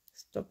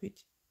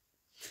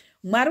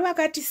 Mwari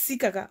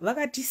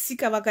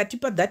vakatisika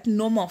vakatipa that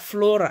normal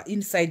flora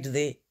inside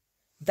there.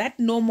 That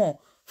normal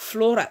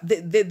flora,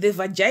 the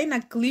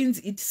vagina cleans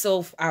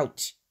itself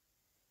out.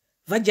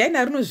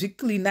 Vagina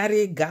rinozviklina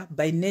rega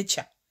by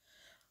nature.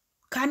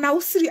 Kana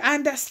usiri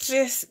under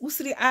stress,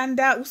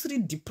 usiri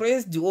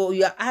depressed, or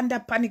you are under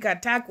panic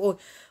attack, or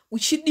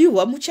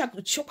uchidiwa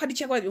chokwadi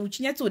chakwadi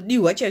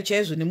uchinyatsodiwa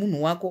chaizvo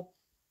nemunhu wako,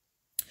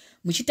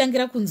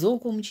 muchitangira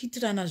kunzoko,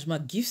 muchiitirana zvima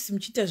gifts,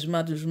 muchiita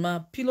zvima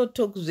pillow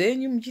talk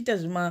zvenyu, muchiita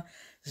zvima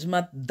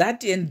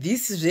that and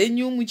this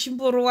zvenyu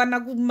muchimborowana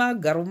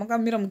kumagaro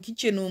makamira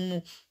mukicheni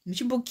umu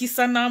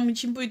muchimbokisana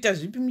muchimboita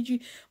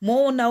zvipi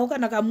moonawo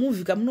kana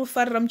kamuvi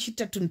kamunofarira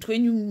muchiita tunhu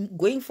twenyu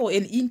going for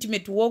an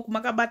intimate walk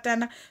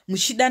makabatana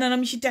muchidanana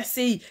muchiita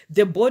sei.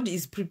 The body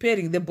is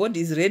preparing, the body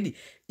is ready.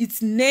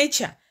 It's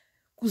nature.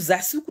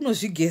 Kuzasi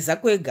kunozvigeza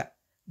kwega.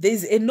 There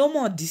is a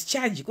normal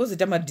discharge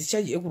kozoita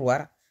madischarge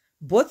ekurwara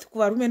both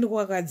kuvarume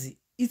nekuvakadzi.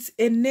 It's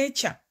a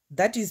nature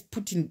that is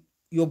put in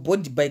your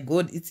body by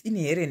God. It's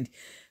inherent.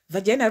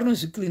 Vagina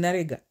rinozviklina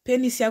rega,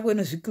 penis yako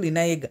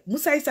inozviklina yega.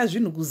 Musaisa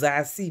zvinhu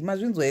kuzasi,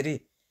 mazvinzwa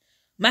here?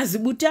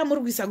 Mazibute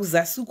amuri kuisa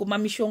kuzasi uko,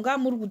 mamishonga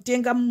amuri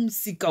kutenga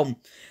mumusika umu.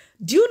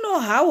 Do you know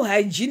how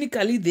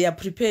hygienically they are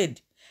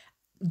prepared?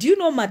 Do you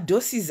know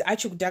madoses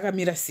acho kuti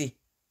akamira sei?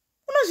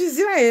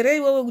 Unozviziva here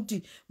iwewe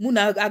kuti munhu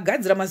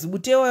agadzira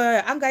mazibute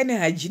iwaya anga ane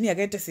hygiene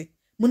yakaita sei?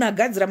 Munhu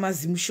agadzira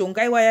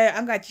mazimushonga iwaya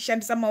anga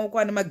achishandisa maoko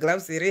ane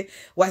magloves here?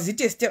 Was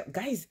it a step?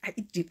 Guys,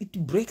 it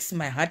breaks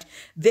my heart.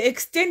 The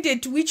extent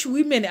at which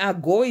women are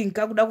going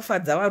kakuda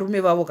kufadza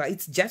varume vavo ka,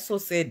 it's just so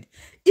sad.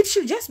 It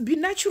should just be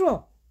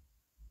natural.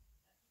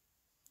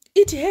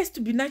 It has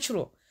to be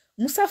natural.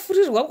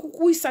 Musafurirwa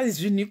kukuisa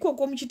zvinhu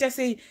ikoko muchiita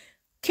sei?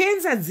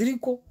 Cancer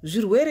dziriko,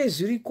 zvirwere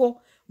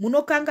zviriko,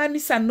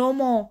 munokanganisa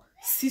normal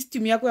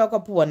system yako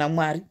yakapuwa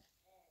naMwari.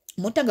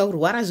 Motanga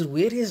kurwara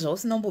zvirwere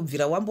zvausina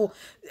kumbobvira wambo,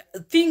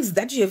 things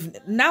that you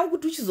have now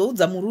kuti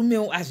uchizoudza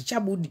murume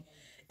hazvichabudi.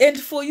 And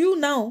for you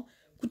now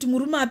kuti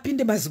murume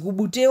apinde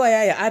mazigubute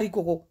wayaya ari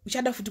koko,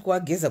 uchada futi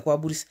kuageza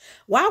kuaburisa.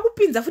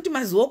 Wakupinza futi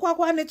mazioko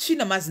ako ane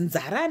tsvina,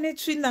 mazinzara ane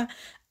tsvina.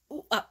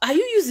 Are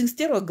you using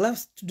sterile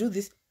gloves to do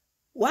this?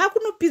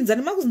 Wakunopinza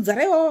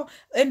nemakunzara iwawo,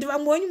 and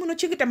vamwe wenyu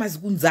munochengeta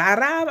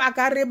mazikunzara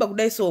akareba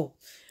kudai so.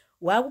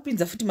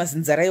 Wakupinza futi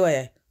mazinzara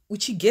iwaya,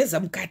 uchigeza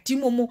mukati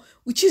momo,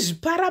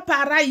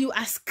 uchizvipara-para, you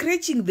are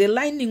scratching the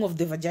lining of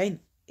the vagina.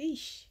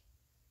 Eish.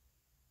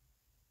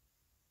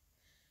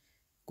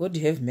 God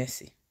have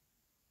mercy.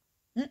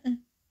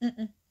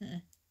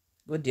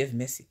 God have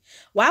mercy.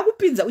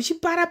 Wakupinza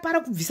uchipara-para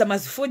kubvisa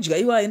mazifodya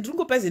iwaya.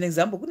 Ndingopa as an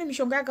example, kune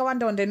mishonga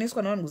yakawanda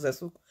inoiswa navanhu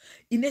kuzasuku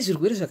ine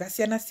zvirwere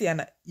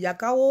zvakasiyana-siyana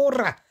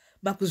yakaora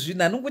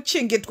makuzvina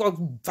anongochengetwa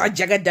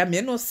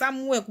bvajakadhamheno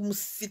somewhere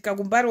kumusika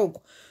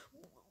kumbaroko.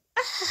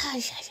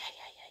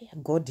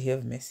 God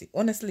have mercy.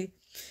 Honestly,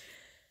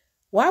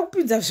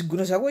 wakupinza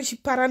zviguno zvako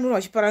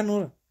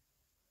uchiparanura.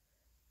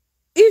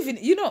 Even,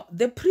 you know,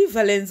 the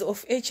prevalence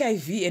of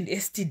HIV and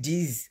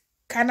STDs,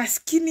 kana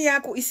skin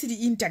yako isiri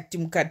intact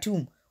mukati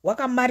umu,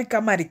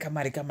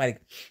 wakamarika.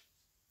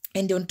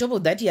 And on top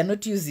of that, you are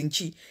not using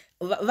chi.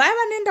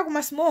 Vanoenda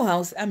kuma small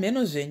house,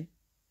 ameno zvenyu.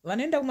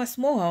 Vanoenda kuma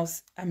small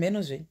house,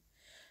 ameno zvenyu.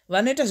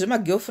 Vanoita zvema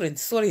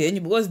girlfriends, sorry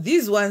henyu, because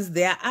these ones,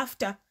 they are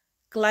after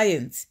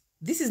clients.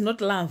 This is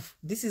not love.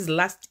 This is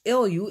lust.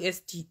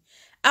 L-U-S-T.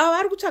 Ava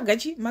vari kutsvaga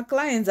chi?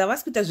 Ma-clients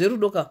havasi kuita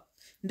zverudoka.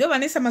 Ndio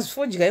vanesa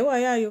mazifodya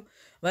iwayayo.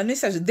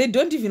 Vanesa, they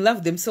don't even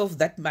love themselves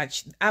that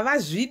much.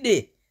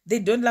 Havazvide. They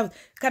don't love.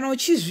 Kana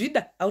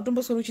uchizvida,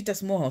 hautombosori uchiita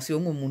small house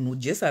yomwe munhu.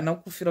 Jesu haana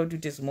kukufira kuti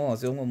uite small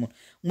house yomwe munhu.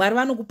 Mwari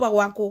vanokupa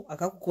wako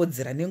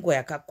akakukodzera nenguva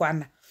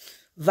yakakwana.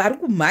 Vari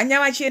kumhanya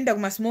vachienda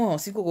kuma small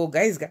house ikoko,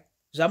 guys ka.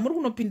 Zvamuri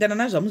kunopindana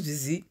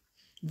nazvamuzvizivi.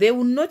 They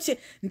will not.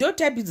 Ndio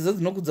type idzodzo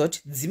dzinokudza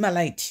kuti dzima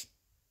light.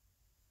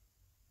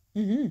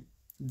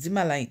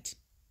 Dzima light.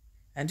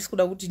 Handisi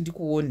kuda kuti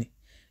ndikuone.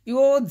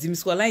 Iwo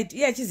dzimiswa light.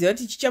 Iye achiziva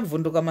kuti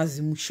chichabvondoka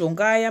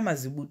mazimushonga aya,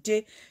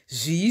 mazibute,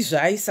 zvii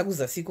zvaaisa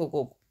kuzasi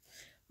ikokoko.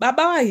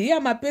 Baba wahiya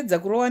mapedza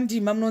kurowa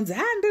ndima munonzi,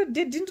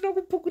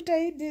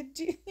 ndinokupukutai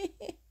dedi.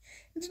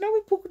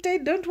 Ndinokupukutai,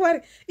 don't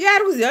worry. Iye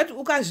ari kuziva kuti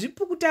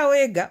ukazvipukuta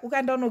wega,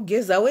 ukaenda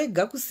unogeza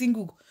wega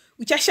kusinguko,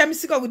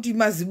 uchashamisika kuti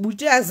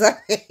mazibute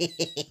aza.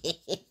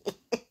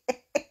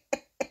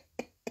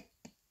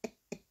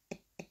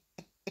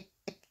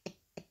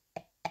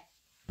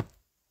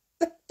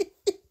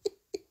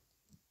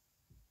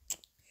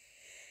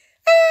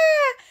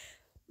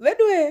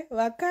 Vedwe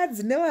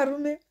vakadzi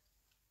nevarume,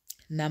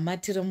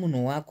 namatira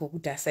munhu wako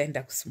kuti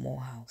asaenda kusmall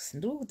house.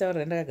 Ndiri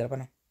kutaurira ndakagara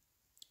pana.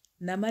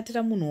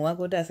 Namatira munhu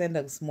wako kuti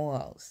asaenda kusmall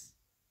house.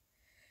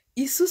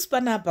 Isusu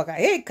panapa ka,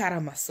 hey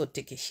karama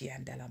sote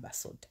keshiandalamba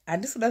sote.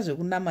 Handisi kuda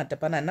zvekunamata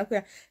pana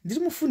nakuya. Ndiri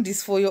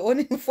mufundisi for your own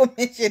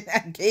information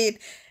again.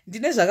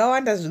 Ndine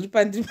zvakawanda zviri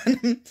pandiri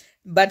pana.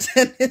 But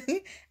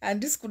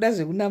handisi kuda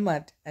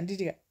zvekunamata.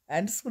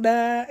 Handisi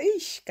kuda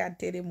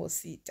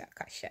kateremosita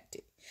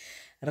kashate.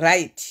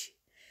 Right.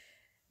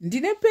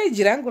 Ndine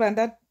page rangu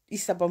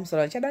randaisa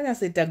pamusoro.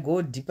 Chadanyatsoita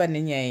go deeper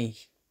nenyaya iyi.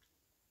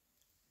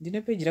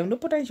 Ndine page rangu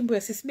ndopota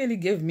ndichimboya SIS MELLY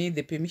gave me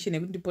the permission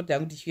yekuti ndipota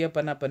hangu ndichiuya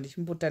panapa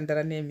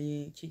ndichimbotandara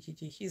nemi.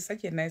 She's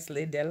such a nice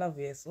lady. I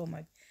love her so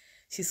much.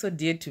 She's so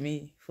dear to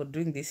me for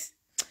doing this.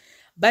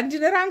 But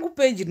ndine rangu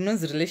page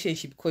rinonzi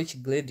relationship coach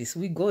Gladys.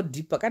 We go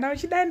deeper. Kana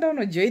uchidaenda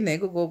unojoina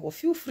ikoko,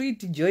 feel free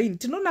to join.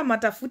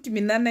 Tinonamata futi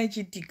minana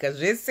ichitika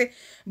zvese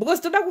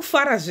because toda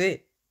kufara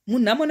zve.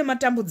 Munhamo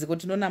nematambudziko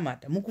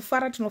tinonamata.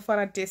 Mukufara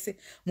tinofara tese.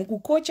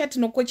 Mukukocha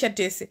tinokocha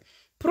tese.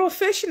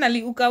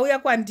 Professionally ukauya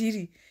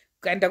kwandiri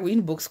ukaenda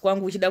kuinbox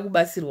kwangu uchida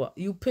kubatsirwa,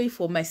 you pay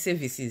for my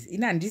services.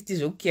 Ina handisi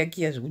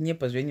zvokukiyakiya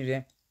zvekunyepa zvenyu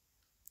zve.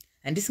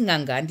 Handisi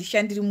ng'anga,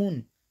 handishandiri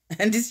munhu.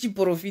 Handisi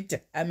chiprofita.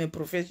 I'm a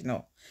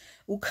professional.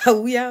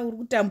 Ukauya uri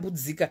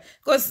kutambudzika.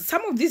 Because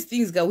some of these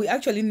things we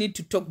actually need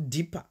to talk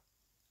deeper.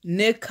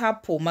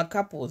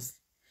 Couples,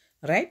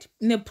 right?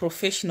 In a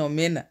professional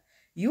manner.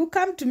 You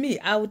come to me,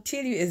 I will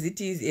tell you as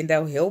it is, and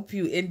I'll help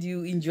you, and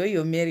you enjoy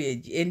your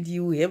marriage, and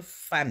you have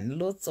fun,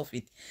 lots of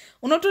it.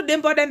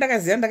 Unotodemba wada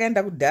ndakaziva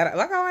ndakaenda kudhara.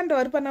 Vakawanda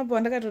vari panapo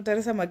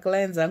vandakatotarisa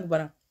maclients angu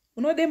pana.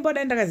 Unodemba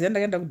wada ndakaziva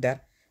ndakaenda kudhara.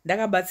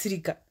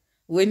 Ndakabatsirika.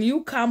 When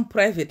you come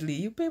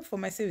privately, you pay for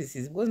my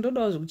services because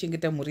ndodawo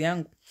zvekuchengeta mhuri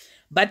yangu.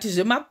 But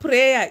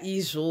zvemaprayer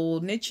izvo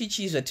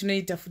nechichi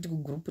zvatinoita futi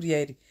kugroup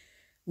riya,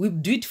 we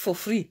do it for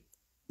free.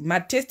 My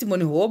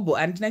testimony hobo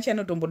andina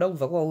chanotomboda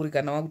kubva kwauri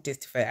kana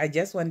wakutestify. I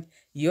just want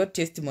your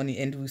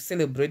testimony and we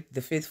celebrate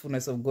the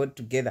faithfulness of God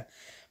together.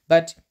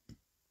 But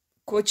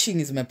coaching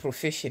is my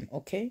profession,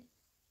 okay?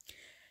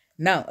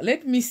 Now,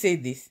 let me say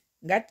this.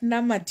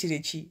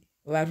 Ngatinamatirechi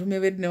varume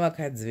vedu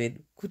nevakadzi vedu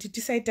kuti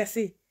tisaita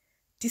sei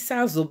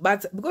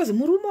tisazobatsa, because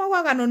murume wako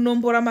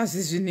akanonombora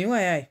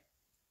mazizviniwa yayo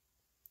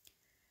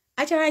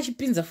achava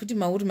achipinza futi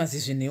mauri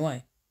mazizviniwa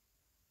yayo.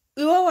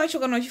 Iwo wacho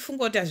kana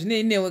uchifunga kuti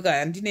hazvinei newe ka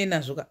handinei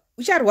nazvo ka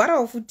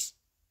ucharwarawo futi.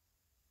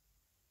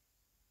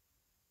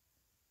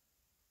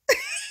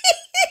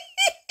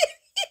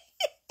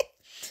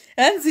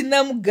 Hanzi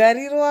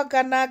namugariro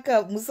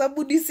wakanaka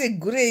musabudise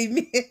gure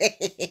imi.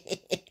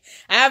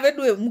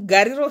 Avedu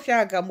mugariro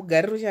shaka.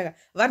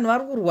 Vanhu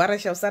vari kurwara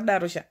sha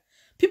usadaro sha.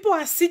 People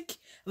are sick.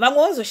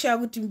 Vamwe vazoshaya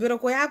kuti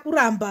mbereko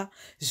yakuramba,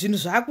 zvinhu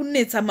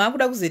zvakunetsa,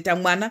 maakuda kuzoita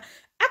mwana.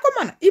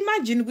 Akomana,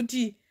 imagine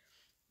kuti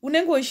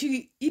unenge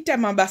uchiita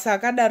mabasa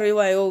akadaro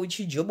iwayo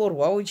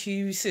uchijoborwa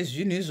uchiise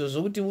zvinhu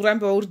izvozvo kuti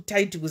urambe uri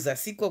tight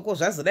kuzasikoko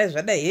zvazodai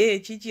zvadai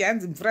chichi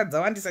hanzi mvura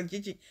dzawandisa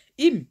chichi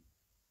imi.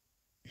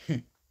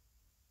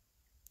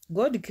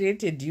 God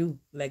created you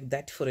like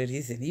that for a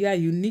reason. You are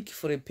unique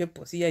for a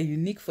purpose. You are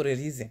unique for a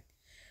reason.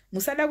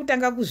 Musada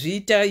kutanga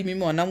kuzviita imi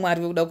mwana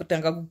Mwari vekuda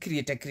kutanga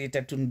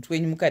kucreate tunhu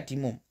twenyu mukati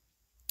imomo.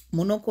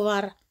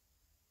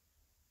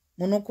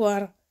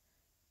 Munokuwara.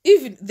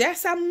 Even there are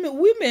some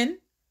women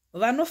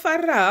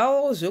vanofarira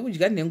havo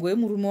zvekudya nhengo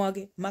yemurume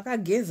wake.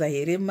 Makageza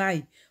here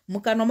mai,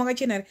 mukanwa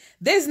makachena here.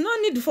 There is no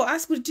need for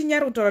us kuti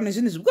tinyare kutaura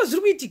nezvinhu izvi because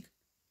zviri kuitika.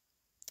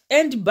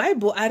 And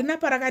Bible arina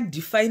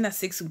parakadefine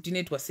sex kuti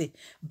inoitwa sei.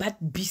 But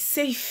be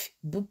safe,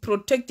 be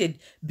protected,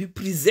 be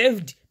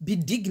preserved, be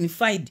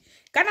dignified.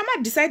 Kana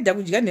madecide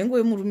kudya nhengo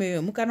yemurume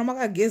mukanwa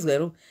makagezwa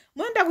ero,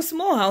 moenda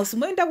kusmall house,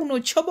 moenda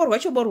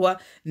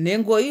kunochoborwa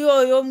nhengo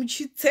iyoyo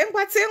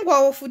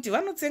muchitsengwa futi.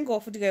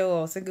 Vanotsengawo futi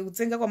kaiwo senge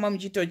kutsenga kwama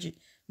muchitochi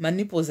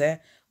manipples aya.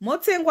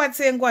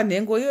 Motsengwa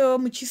nhengo iyoyo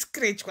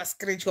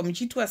muchiscratchwa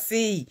muchitwa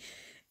sei.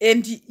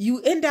 And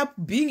you end up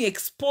being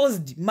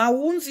exposed.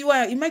 Maunzi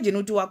wa imagine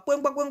uti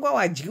wakwengwa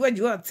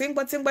wadyiwa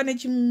tsengwa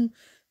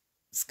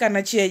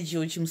nechimusikana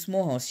chiya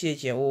small house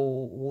chiya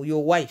or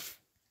your wife.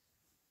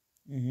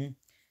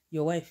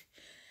 Your wife.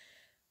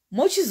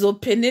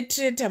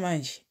 Mochizopenetrate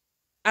manje.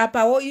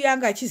 Apawo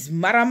iyanga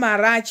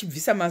achizimara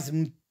achibvisa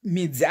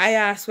midzi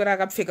aya aswera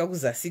akapfeka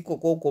kuzasiko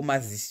koko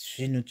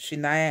zvinhu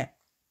tsvinaya.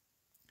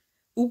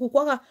 Uku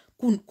kwaka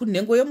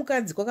kunhengo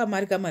yomukadzi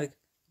kwakamarika.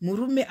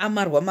 Murume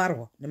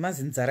amarwa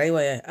nemazinzara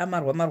iwaya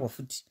amarwa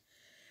futi.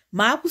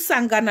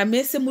 Maakusangana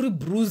mese muri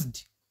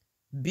bruised.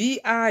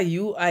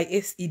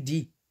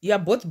 BRUISED. You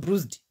are both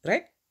bruised,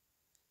 right?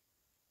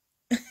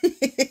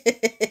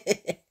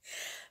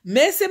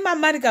 Mese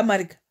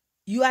mamarika.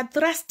 You are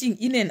thrusting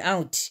in and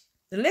out.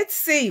 Let's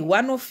say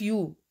one of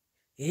you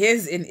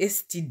has an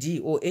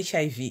STD or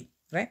HIV,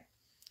 right?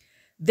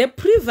 The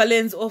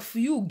prevalence of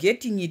you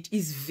getting it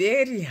is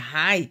very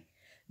high.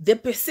 The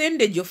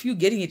percentage of you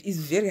getting it is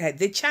very high.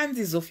 The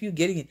chances of you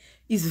getting it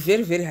is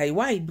very, very high.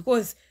 Why?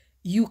 Because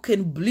you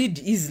can bleed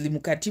easily.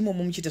 Mukatimo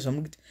mumuchita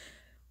zvamukita.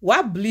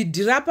 Wa bleed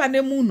rapa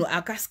nemunhu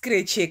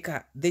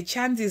akascratcheka. The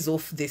chances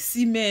of the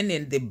semen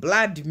and the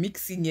blood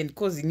mixing and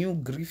causing you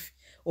grief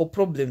or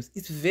problems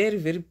is very,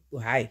 very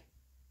high.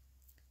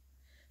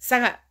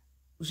 Saka,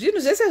 zvinhu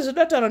zvese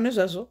zvotaura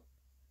nezvazvo.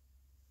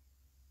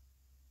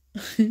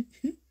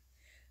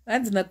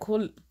 Hanzi na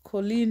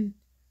Colin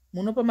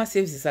munopa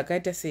maservices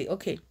akaita say,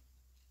 okay,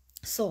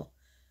 so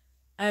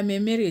I'm a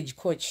marriage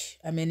coach,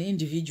 I'm an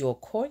individual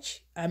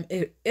coach, I'm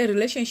a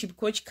relationship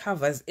coach,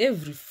 covers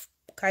every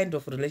kind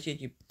of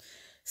relationship.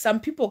 Some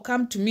people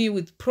come to me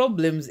with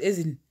problems as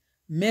in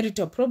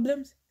marital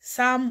problems.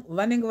 Some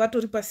vanenge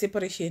vatoripa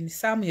separation,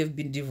 some have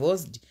been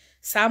divorced,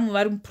 some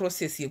vari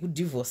process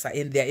yekudivorce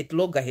and they are at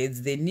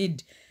loggerheads. They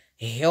need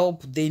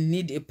help, they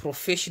need a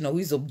professional who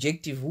is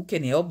objective, who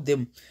can help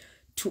them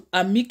to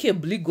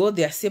amicably go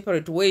their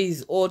separate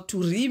ways or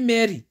to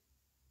remarry.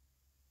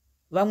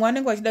 Vamwe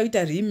vanenge vachida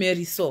kuita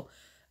remarry, so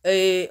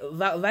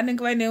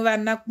vanenge vaine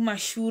vana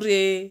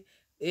kumashure,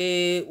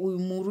 uyu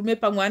murume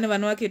pamwe ane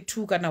vana vake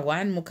 2 kana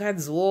 1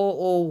 mukadziwo,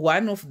 or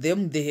one of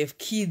them they have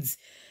kids.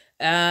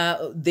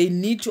 They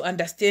need to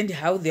understand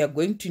how they are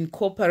going to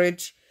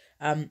incorporate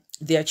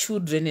their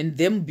children and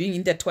them being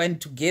intertwined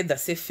together,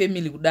 say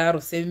family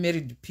kudaro, say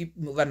married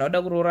people,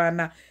 vanoda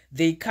kurorana,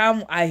 they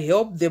come, I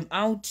help them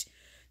out,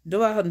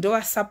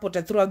 ndova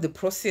supporter throughout the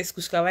process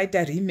kusvika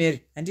vaita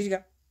remarry.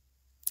 Anditika,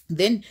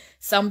 then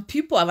some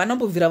people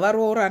avanombombvira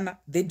varoorana,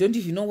 they don't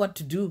even know what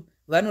to do.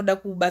 Vanoda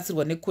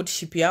kubatsirwa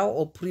necourtship yavo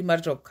or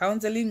premarital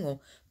counseling or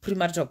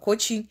premarital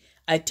coaching.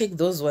 I take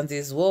those ones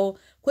as well.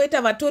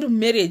 Kweta vatori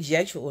marriage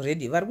yacho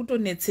already, vari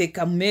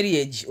kutonetseka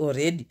marriage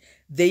already.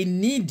 They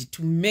need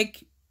to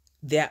make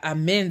their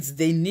amends,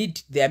 they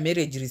need their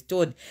marriage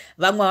restored.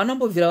 Vamwe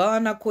vanombobvira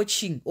vavana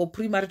coaching or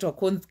premarital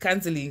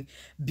counseling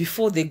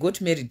before they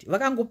got married.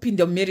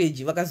 Vakangopinda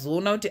marriage,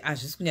 vakazoona kuti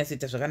hazvisi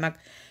kunyatsoita zvakanaka.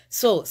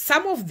 So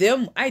some of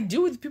them, I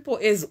deal with people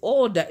as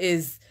old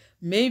as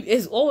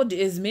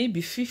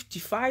maybe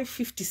 55,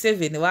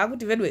 57.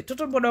 Vakuti vedwe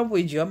totomboda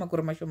kumboenjoya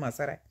makore mashoma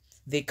asara.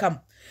 They come.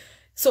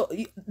 So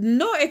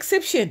no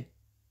exception.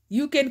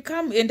 You can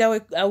come and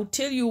I'll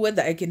tell you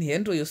whether I can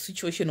handle your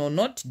situation or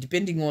not,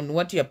 depending on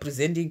what you are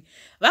presenting.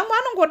 Vamwe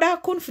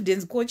vanongoda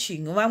confidence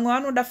coaching, vamwe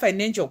vanoda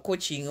financial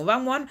coaching,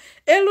 vamwe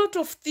a lot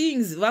of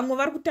things. Vamwe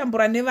vari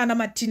kutambura nevana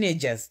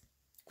ma-teenagers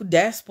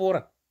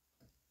kudiaspora.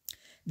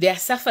 They are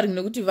suffering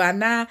nekuti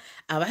vana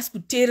havasi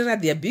kuteerera,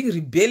 they are being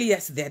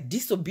rebellious, they are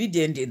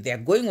disobedient, and they are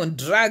going on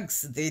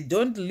drugs, they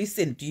don't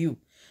listen to you.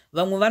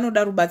 Vamwe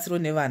vanoda rubatsiro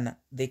nevana,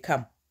 they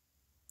come.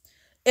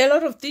 A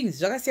lot of things,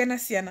 zvakasiyana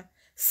siyana.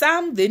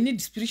 Some, they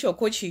need spiritual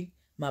coaching.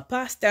 My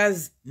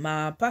pastors'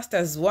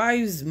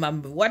 wives,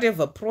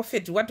 whatever,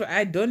 prophet, what,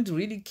 I don't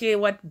really care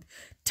what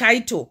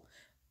title.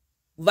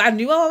 Vanhu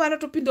ivavo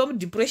vanotopindawo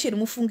mudepression,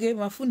 mufunge,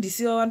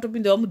 vafundisi vavo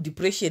vanotopindawo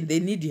mudepression, they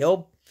need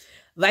help.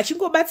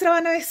 Vachingobatsira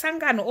vana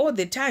vesangano all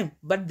the time,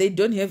 but they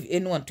don't have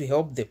anyone to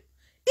help them.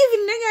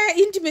 Even nenyaya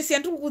intimacy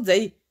yandiri kukuudza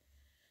iyi,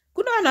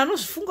 kuna vanhu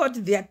vanozvifunga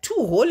kuti they are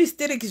too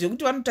holiesteric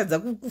zvokuti vanotadza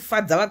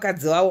kufadza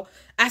vakadzi vavo,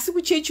 asi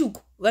kuchechi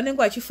uku vanenge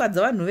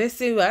vachifadza vanhu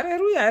vese.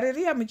 Haleluya,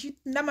 haleluya,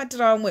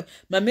 muchinamatira vamwe,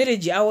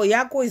 mamarriage avo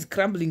yako is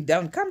crumbling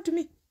down. Come to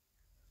me.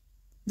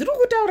 Ndiri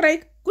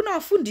kutaurirai, kuna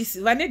vafundisi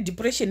vane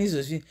depression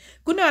izvozvi,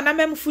 kuna vana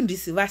mai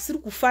mufundisi vasiri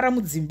kufara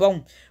mudzimba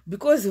umu,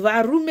 because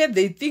varume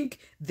they think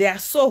they are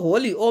so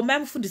holy, or mai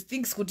mufundisi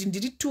thinks kuti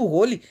ndiri too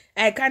holy,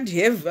 I can't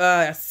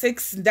have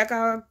sex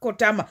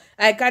ndakakotama,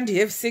 I can't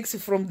have sex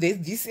from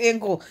this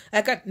angle.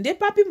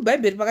 Ndepapi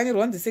mubhaibheri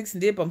pakanyorwa kunzi sex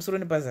ndeye pamusoro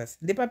nepazasi?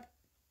 Ndepapi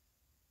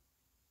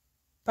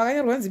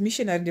pakanyorwa kunzi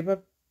missionary?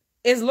 Ndepapi?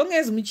 As long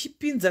as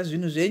muchipinza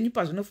zvinhu zvenyu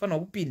pazvinofanira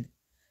kupinda,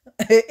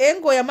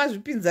 engo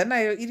yamazvipinza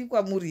nayo iri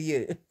kwamuri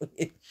here.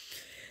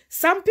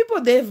 Some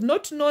people, they have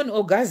not known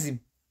orgasm,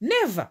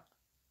 never.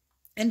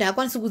 And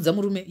hakwanisi kuudza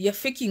murume, you're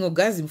faking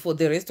orgasm for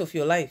the rest of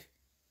your life.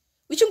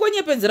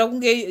 Uchingonyepedzera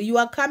kunge you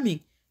are coming,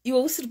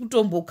 iwe usiri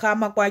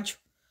kutombokama kwacho.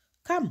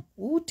 Come,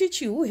 we will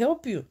teach you, we will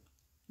help you.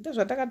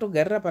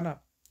 Ndozvatakatogarira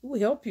panapa. We will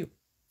help you.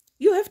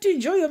 You have to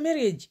enjoy your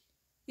marriage.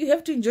 You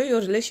have to enjoy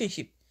your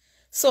relationship.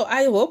 So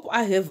I hope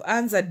I have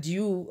answered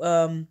you,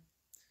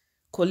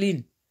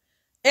 Colleen.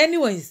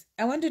 Anyways,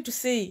 I wanted to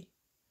say,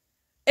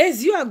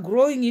 as you are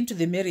growing into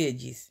the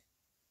marriages,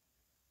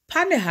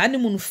 pane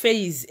honeymoon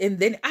phase, and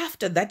then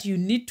after that you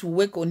need to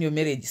work on your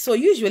marriage. So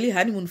usually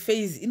honeymoon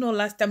phase,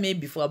 last time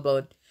maybe for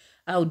about,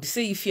 I would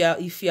say if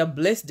you are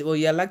blessed or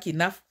you are lucky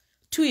enough,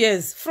 2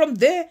 years. From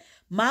there,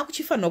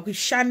 maakuchifanira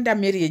kushanda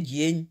marriage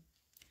yenyu.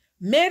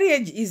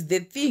 Marriage is the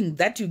thing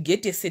that you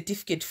get a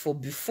certificate for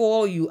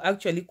before you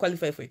actually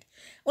qualify for it.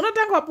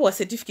 Unotanga wapuwa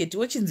certificate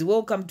wachinzi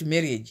welcome to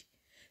marriage.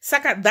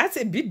 Saka, that's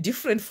a bit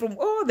different from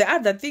all the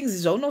other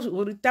things.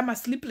 Tama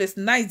sleepless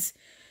nights.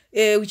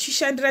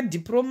 Uchishandira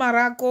diploma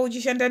rako,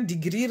 uchishandira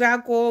degree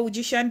rako,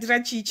 uchishandira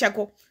chii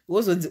chako.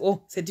 Wozonzi,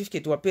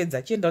 certificate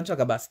wapedza, chienda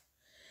unotsvaga basa.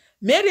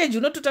 Marriage,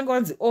 unototanga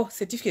wanzi,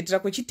 certificate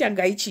rako,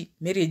 chitanga ichi,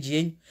 marriage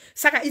yenyu.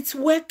 Saka, it's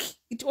work.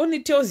 It only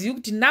tells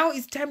you, now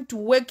it's time to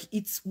work.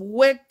 It's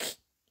work.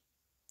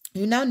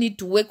 You now need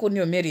to work on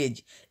your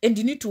marriage. And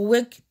you need to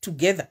work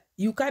together.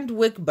 You can't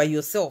work by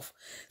yourself.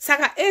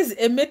 Saka, as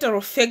a matter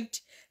of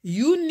fact,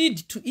 you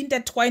need to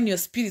intertwine your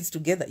spirits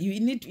together. You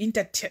need to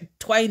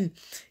intertwine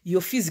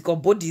your physical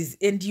bodies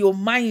and your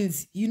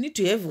minds. You need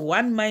to have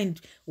one mind,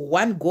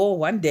 one goal,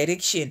 one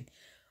direction.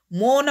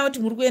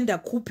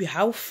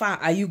 How far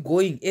are you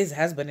going as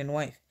husband and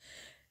wife?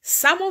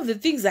 Some of the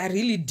things are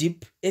really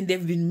deep and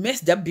they've been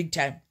messed up big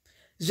time.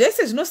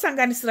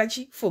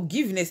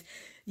 Forgiveness.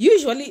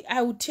 Usually,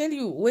 I will tell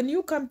you, when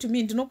you come to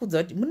me,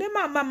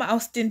 mama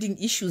outstanding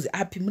issues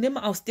happy,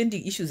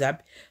 outstanding issues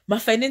happy. My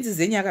finances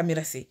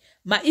say,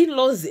 my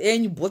in-laws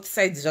both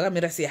sides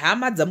say,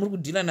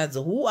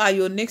 who are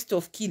your next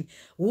of kin?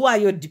 Who are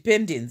your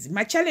dependents?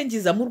 My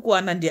challenges are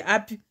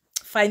happy,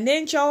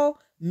 financial,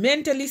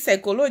 mentally,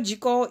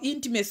 psychological,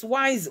 intimacy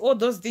wise, all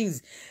those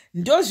things.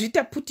 Those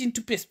vita put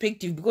into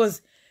perspective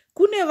because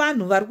kune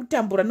vanhu vari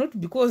kutambura not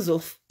because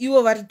of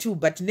ivo vari two,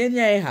 but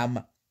nenyaya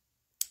yehama.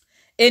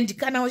 And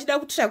kana wachida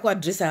kutisha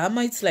kuaddressa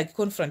hama, it's like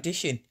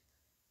confrontation.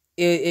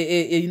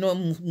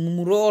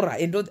 Murora,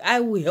 and I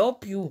will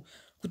help you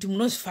kuti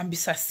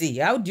munozvifambisa sei.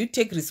 How do you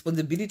take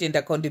responsibility and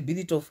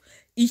accountability of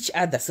each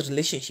other's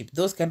relationship?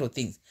 Those kind of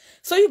things.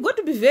 So you got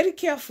to be very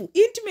careful.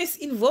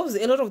 Intimacy involves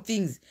a lot of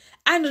things.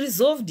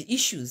 Unresolved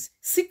issues,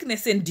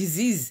 sickness and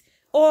disease,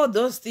 all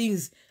those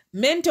things,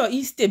 mental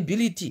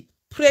instability,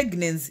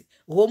 pregnancy,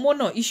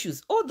 hormonal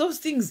issues, all those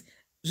things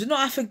do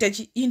not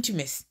affect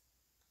intimacy.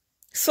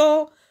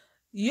 So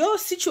your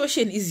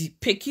situation is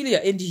peculiar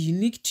and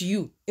unique to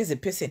you as a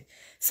person.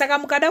 Saka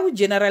mukada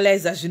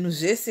kugeneralize zvinhu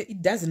zvese,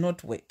 it does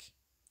not work.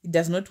 It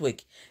does not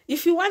work.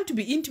 If you want to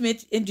be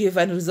intimate and you have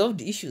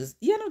unresolved issues,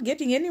 you're not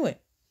getting anywhere.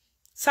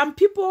 Some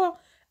people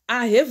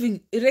are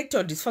having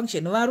erectile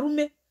dysfunction.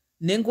 Varume,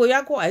 nengo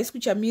yako haisi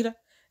kuchamira.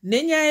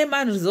 Nenyaya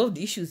unresolved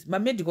issues,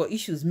 medical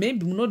issues,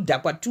 maybe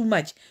munodhakwa too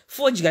much,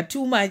 fodya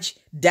too much,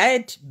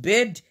 diet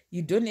bad,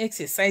 you don't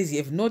exercise, you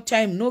have no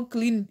time, no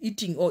clean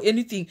eating or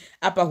anything,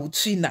 apa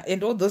hutsvina,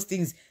 and all those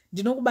things.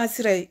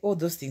 Ndinokubatsira all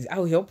those things. I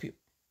will help you.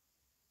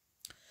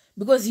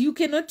 Because you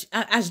cannot,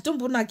 as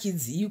tombona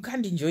kids, you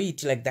can't enjoy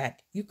it like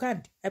that. You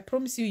can't. I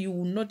promise you, you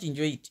will not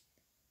enjoy it.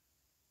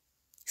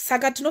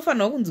 Saka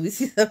tinofanira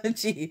kunzwisisa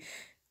kuti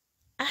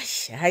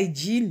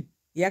hygiene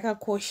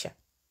yakakosha.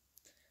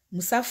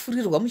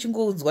 Musafurirwa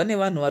muchingoudzwa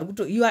nevanhu vari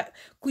kuto you are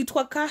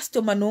kuitwa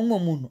customer noumwe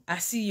munhu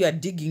asi you are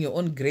digging your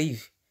own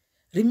grave.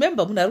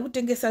 Remember, munhu ari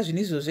kutengesa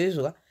zvinhu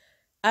izvozvo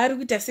ari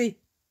kuita sei?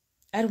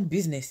 Ari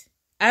mubusiness.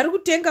 Ari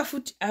kutenga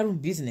futi ari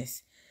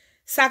mubusiness.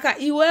 Saka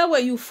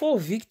iwewe you fall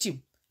victim.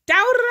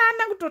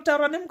 Taurirana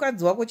kutotaura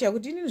nemukadzi wako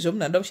chakuti inini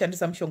zvomunhu anoda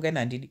kushandisa mushonga ina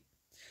handidi.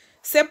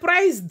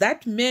 Surprise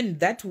that man,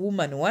 that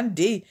woman one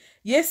day.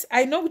 Yes,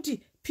 I know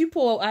kuti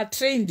people are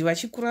trained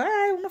vachikura,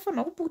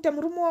 unofanira kupukuta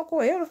murume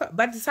wako,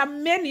 but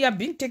some men you are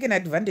being taken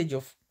advantage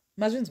of.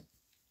 Mazvinzo.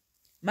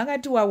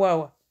 Makati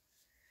wawawa.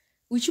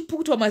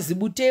 Uchipukutwa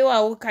mazibute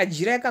iwawo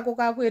kajira kako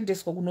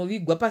kakuendeswa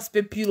kunovigwa pasi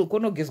pepilo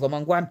konogezwa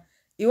mangwana.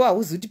 Iwa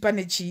hauzi kuti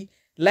pane chii,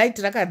 light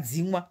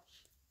rakadzimwa.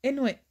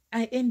 Anyway,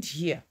 I end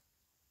here.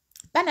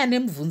 Pana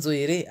nemubvunzo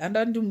here,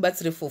 anda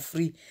ndimubatsire for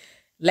free.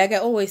 Like I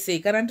always say,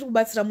 kana ndiri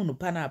kubatsira munhu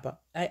panapa,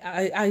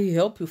 I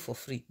help you for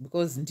free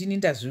because ndini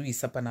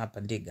ndazviwisa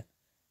panapa ndega.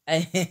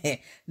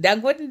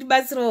 Ndangoti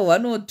ndibatsirawo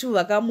 1 or 2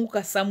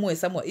 vakamuka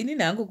somewhere.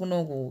 Inini hangu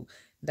kuno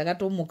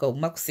ndakatomuka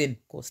umakuseni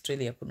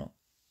kuAustralia kuno.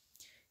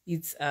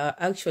 It's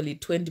actually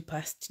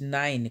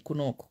 9:20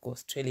 kuno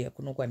kuAustralia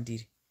kuno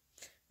kwandiri.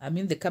 I'm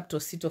in the capital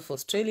city of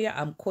Australia.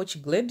 I'm Coach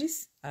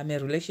Gladys. I'm a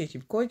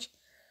relationship coach.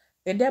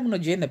 And I'm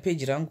not join the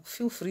page rangu.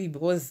 Feel free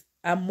because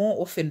I'm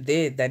more often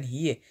there than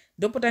here.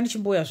 Ndopota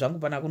ndichimboya zvangu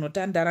pana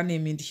kunotandara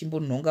nemi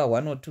ndichimbononga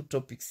 1 or 2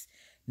 topics.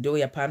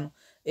 Ndoya pano.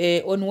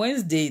 On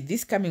Wednesday,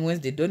 this coming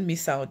Wednesday, don't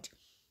miss out.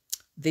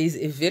 There is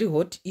a very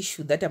hot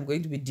issue that I'm going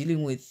to be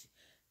dealing with.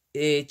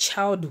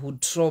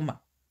 Childhood trauma.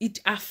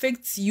 It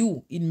affects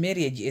you in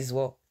marriage as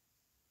well.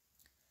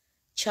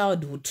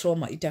 Childhood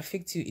trauma. It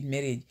affects you in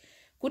marriage.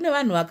 Kune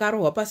vanhu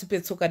vakarohwa pasi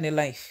petsoka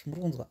nelife.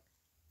 Murunzwa.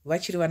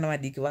 Vachiri vana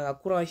vadiki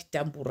vakakura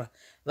vachitambura.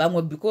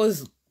 Vamwe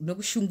because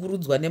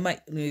nekushungurudzwa nema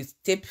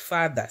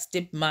stepfather,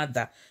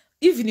 stepmother.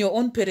 Even your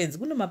own parents.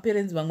 Kune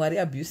maparents vamwe vari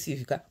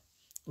abusive ka.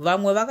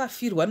 Vamwe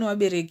vakafirwa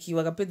nevabereki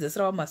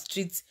vakapedzesera vama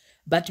streets,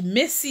 but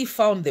mercy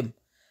found them.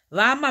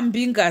 Vama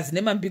mbingas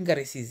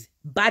nemambingareses,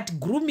 but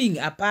grooming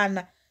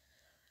apana,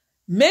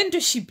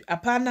 mentorship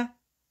apana.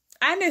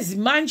 Ane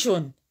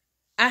zimansion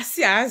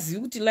asi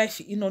haazivi kuti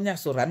life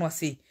inonyatsoranwa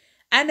sei.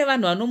 Ane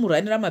vanhu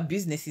vanomuranira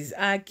mabusinesses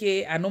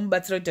ake,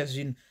 anomubatsira kuita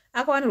zvinhu.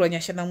 Akawanirwa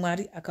nyasha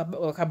naMwari,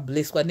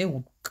 akablesswa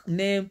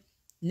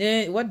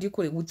ne what do you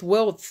call it, with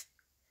wealth,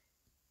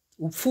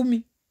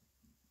 upfumi.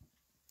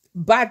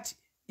 But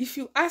if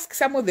you ask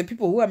some of the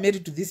people who are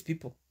married to these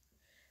people,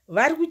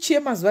 vari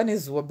kuchema zuva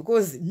nezuva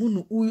because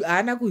munhu uyu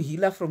haana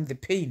kuheala from the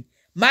pain.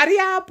 Mari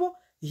apo,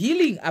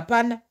 healing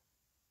apana.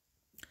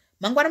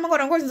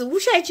 Mangwana ngozi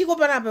ushaya chiko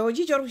panapa,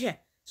 uchicho rushaya.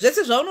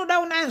 Zvese zvaunoda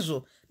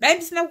unazvo. Dai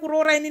ndisina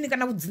kuroora inini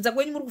kana kudzinza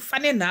kwenyu muri kufa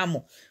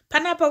nenhamo.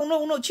 Panapa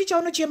chicha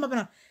unochema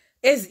panapa.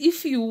 As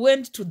if you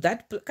went to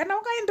that place. Kana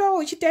ukaendawo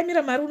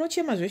uchitamira mari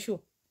unochema zveshuwa.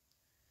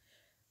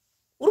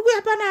 Uri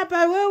kuya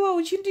panapa wewe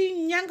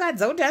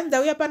uchindinyangadza kuti hanzi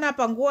ndauya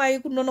panapa nguva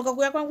yekunonoka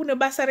kuya kwangu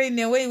nebasa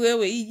reinewe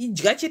iwewe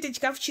idya chete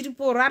chikafu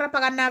chiripo, rara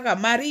pakanaka,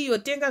 mari iyo,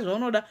 tenga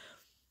zvaunoda.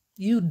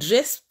 You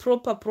dress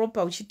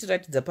proper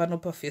uchitiratidza pano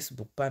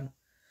paFacebook pano.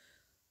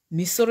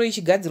 Misoro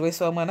ichigadzirwa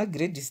iswa mwana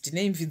Gladys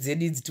tine imvi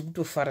dzedu idzi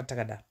tikutofara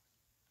takadaro.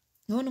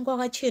 Unonga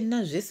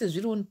wakachena zvese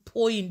zviri on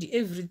point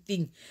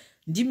everything.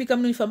 Ndimi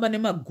kamunofamba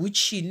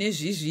nemaguchi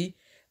nezvizvi.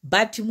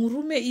 But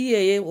murume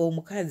iyeye o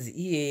mukadzi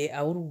iyeye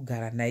auri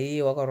kugara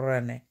naye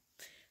wakarora naye,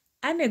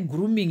 ane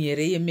grooming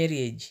here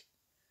yemarriage.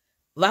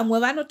 Vamwe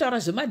vanotaura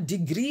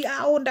zvemadegree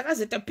awo,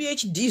 ndakazoita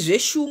PhD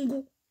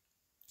zveshungu.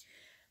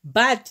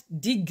 But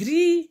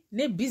degree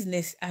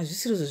nebusiness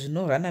hazvisiri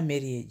zvinorana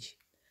marriage.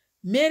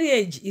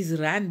 Marriage is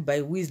run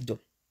by wisdom.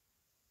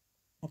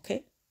 Okay?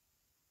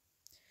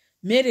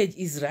 Marriage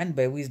is run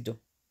by wisdom.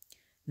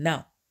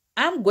 Now,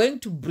 I'm going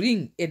to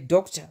bring a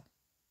doctor.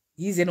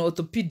 He's an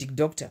orthopedic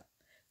doctor.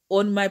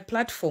 On my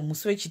platform,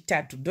 Muswe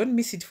Chitatu. Don't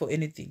miss it for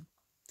anything.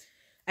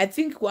 I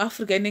think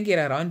kuAfrica inenge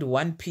around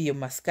 1 p.m.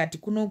 masikati,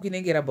 kunoku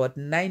inenge about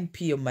 9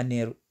 p.m.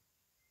 manheru.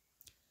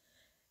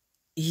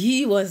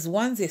 He was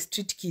once a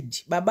street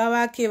kid. Baba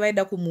vake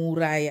vaida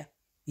kumuuraya.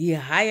 He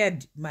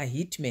hired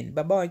hitmen.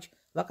 Baba vacho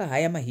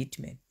vakahire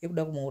hitmen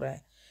ekuda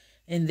kumuuraya.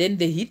 And then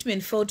the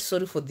hitman felt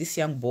sorry for this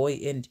young boy,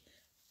 and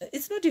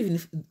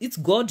it's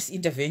God's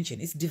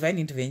intervention, it's divine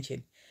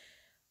intervention.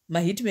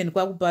 Hitman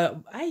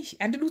kwakupa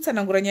andidi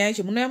kutsanangura nyaya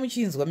yacho, munoya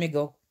muchinzwa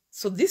mega.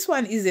 So this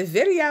one is a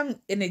very young,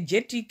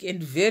 energetic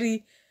and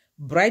very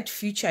bright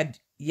futured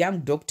young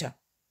doctor.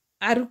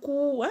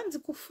 Hanzi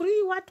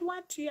free what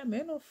yeah,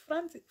 man of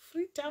France,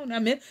 free town,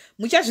 amen.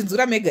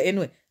 Muchazvinzura mega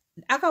anyway.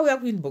 Akauya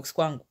kuinbox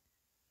kwangu,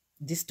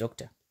 this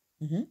doctor.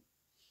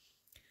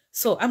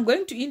 So I'm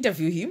going to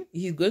interview him.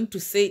 He's going to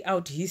say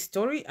out his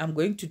story. I'm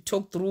going to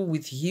talk through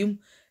with him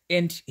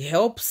and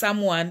help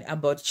someone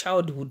about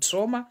childhood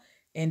trauma.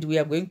 And we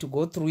are going to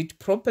go through it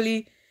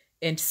properly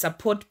and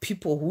support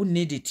people who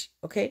need it.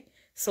 Okay?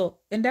 So,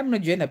 and I'm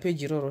not joining a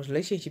page,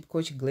 relationship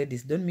coach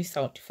Gladys. Don't miss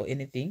out for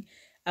anything.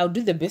 I'll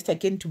do the best I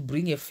can to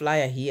bring a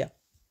flyer here.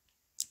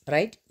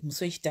 Right?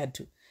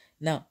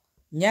 Now,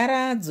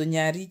 Nyaradzo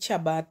Nyari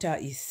Chabata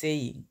is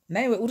saying,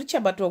 naiwe uri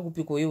Chabata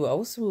wakupiko iwe,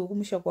 ausi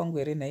ukumusha kwangu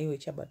ere na iwe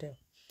Chabata.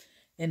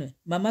 Anyway,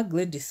 Mama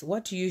Gladys,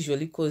 what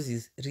usually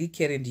causes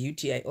recurrent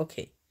UTI?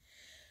 Okay.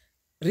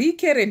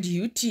 Recurrent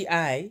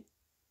UTI,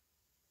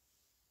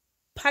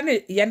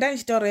 pane yanda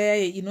nchitaura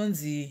yaye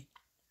inonzi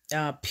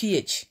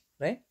pH,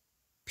 right?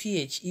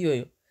 pH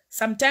iyoyo.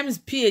 Sometimes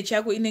pH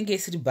yako inenge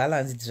isiri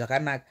balanced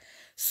zvakanaka.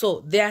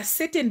 So there are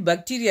certain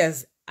bacteria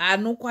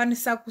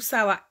anokwanisa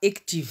kusava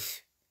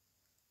active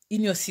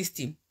in your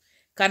system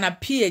kana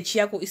pH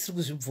yako isiri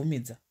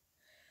kuzvibvumidza.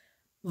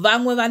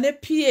 Vamwe vane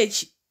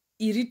pH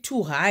iri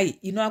too high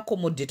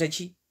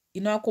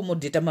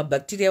inoaccommodate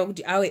mabacteria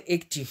kuti ave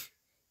active.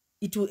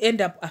 It will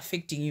end up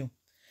affecting you.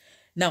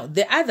 Now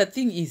the other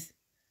thing is,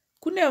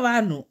 kune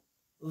vanhu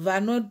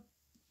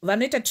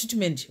vanoita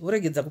treatment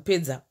voregedza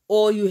kupedza,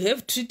 or you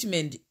have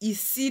treatment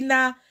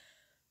isina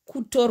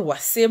kutorwa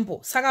sample.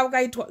 Saka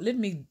vakaitwa, let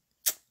me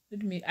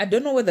I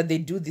don't know whether they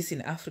do this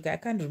in Africa. I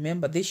can't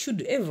remember.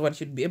 Everyone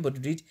should be able to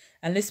do it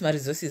unless my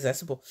resources are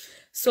simple.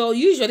 So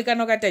usually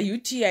kana ukata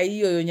UTI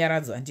iyo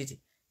Nyaradzo anditi,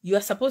 you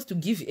are supposed to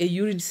give a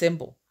urine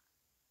sample.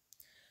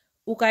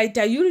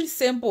 Ukaita urine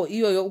sample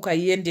iyo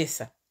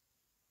ukaiendesa,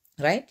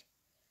 right?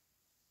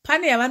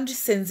 Pane yavanoti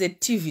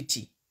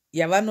sensitivity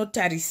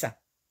yavanotarisa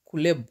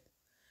kulab.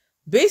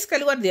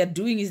 Basically what they are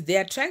doing is they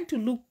are trying to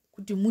look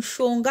kuti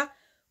mushonga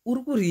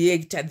uri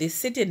kureacta the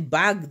certain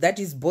bug that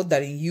is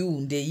bothering you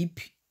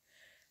ndeipi.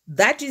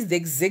 That is the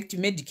exact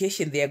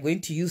medication they are going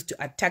to use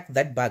to attack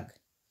that bug.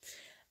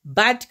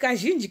 But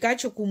kazhinji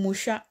kacho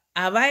kumusha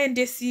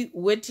avaendesi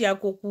weti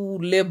yako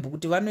kulab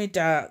kuti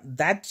vanoita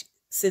that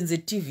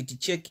sensitivity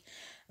check.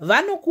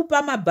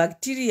 Vanokupa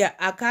mabacteria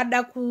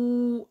akada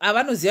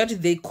avanoziva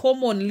kuti they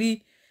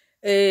commonly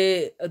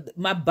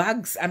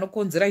mabugs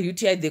anokonzera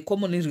UTI, they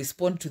commonly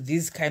respond to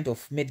this kind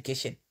of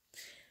medication.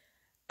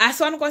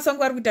 Asi vanokwanisa kunge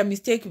vari kuita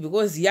mistake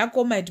because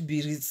yako might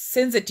be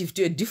sensitive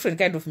to a different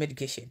kind of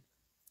medication.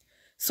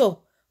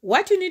 So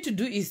what you need to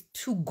do is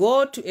to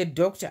go to a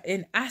doctor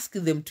and ask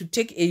them to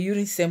take a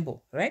urine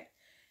sample, right?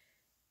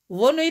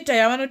 Vonoita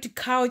yavanoti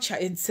culture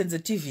and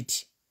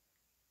sensitivity.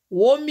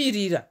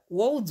 Womirira,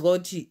 woudzwa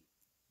kuti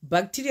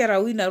bacteria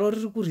rawinaro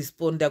riri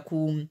kuresponda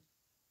ku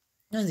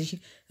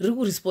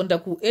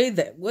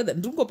either, whether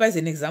ndingopa as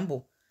an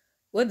example,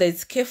 whether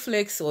it's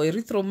Keflex or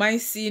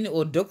erythromycin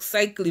or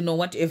doxycycline or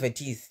whatever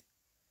it is.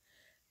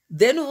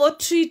 Then what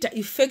treat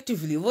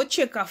effectively, what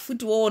check a foot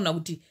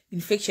kuti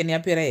infection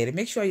yapera here.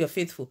 Make sure you're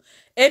faithful.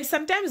 And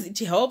sometimes it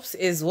helps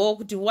as well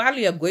while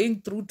you are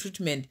going through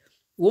treatment,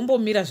 wombo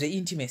mira the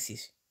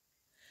intimacies.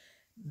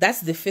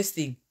 That's the first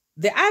thing.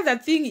 The other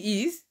thing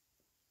is,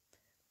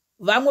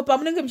 vamwe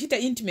pamunenge mchita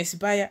intimacy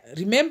paya,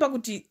 remember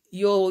kuti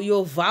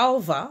your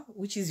vulva,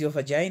 which is your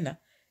vagina,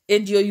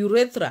 and your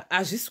urethra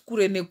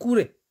azvisikure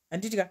nekure.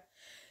 Anditika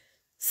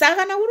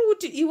saka na uri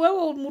kuti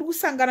iwewe muri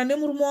kusangana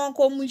nemurume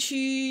wako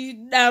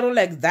muchidaro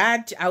like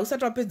that,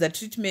 ausati wapedza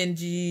treatment,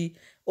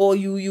 or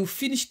you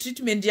finish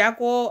treatment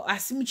yako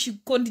asi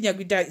muchikontinya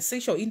kuita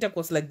sexual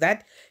intercourse like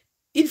that,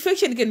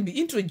 infection can be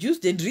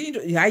introduced and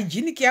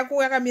hygienic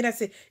yako yakamira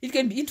se, it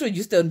can be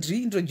introduced and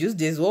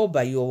reintroduced as well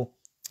by your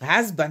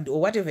husband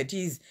or whatever it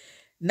is.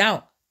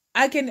 Now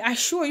I can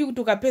assure you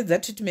kuti ukapedza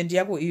treatment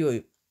yako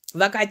iyoyo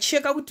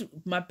vakacheka kuti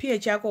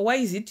mapH yako, why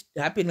is it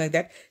happening like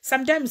that?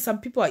 Sometimes some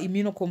people are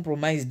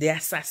immunocompromised. They are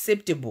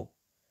susceptible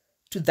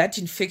to that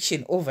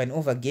infection over and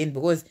over again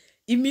because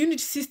immunity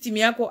system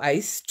yako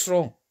is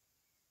strong.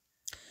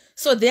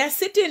 So there are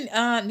certain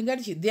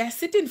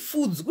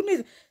foods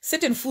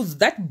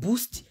that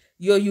boost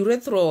your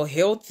urethral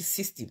health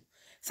system.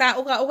 So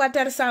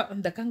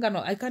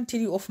I can't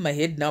tell you off my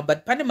head now,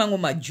 but pane mango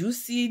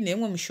majuicy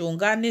nemwe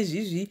mshonga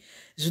nezvizvi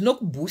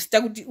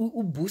zvinokuboosta kuti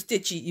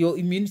ubooste your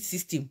immune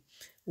system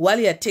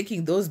while you are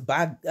taking those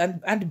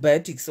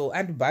antibiotics or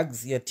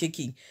antibiotics you are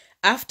taking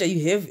after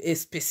you have a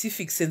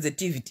specific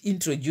sensitivity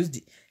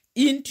introduced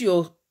into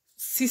your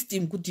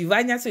system kuti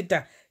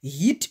vanyatsoita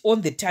hit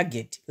on the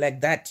target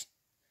like that.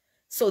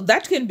 So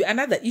that can be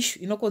another issue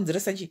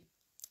inokonzeresa chi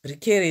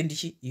recurrent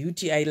chi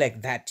UTI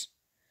like that.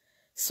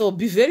 So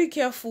be very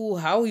careful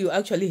how you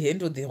actually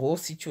handle the whole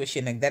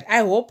situation like that. I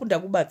hope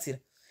ndakubatsira.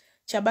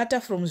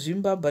 Chabata from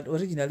Zimbabwe but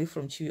originally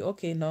from Chiwi.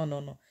 Okay,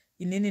 no.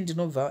 Inini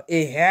ndinobva.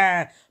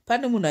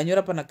 Pane munhu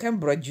anyora pana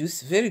Canberra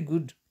juice, very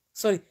good.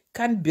 Sorry,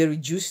 Canberra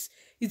juice.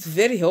 It's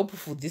very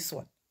helpful, this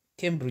one.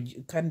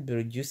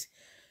 Canberra juice.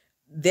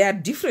 There are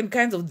different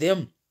kinds of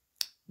them.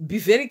 Be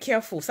very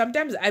careful.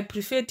 Sometimes I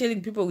prefer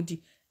telling people to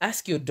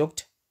ask your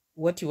doctor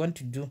what you want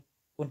to do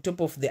on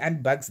top of the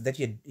antibiotics that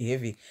you're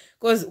having.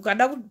 Because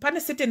pane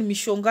certain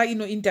mishonga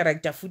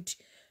interacta foot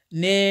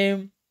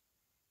ne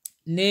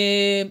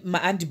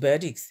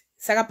antibiotics.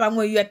 Saka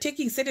pamwe you are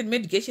taking certain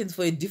medications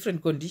for a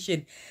different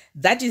condition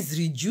that is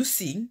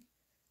reducing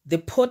the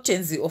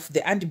potency of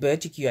the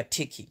antibiotic you are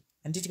taking.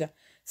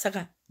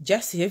 Saka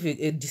just have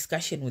a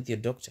discussion with your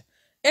doctor.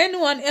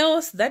 Anyone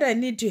else that I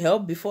need to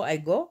help before I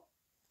go?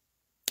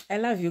 I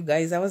love you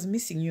guys. I was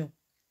missing you.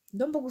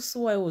 Ndombo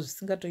kusuwa I was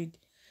singatoid.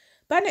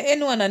 Pane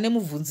anyone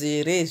anemuvhunzo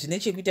here zvine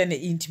chekuita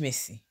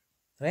neintimacy,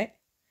 right?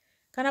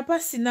 Kana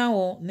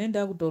pasinawo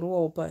nenda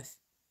kutorowawo pasi.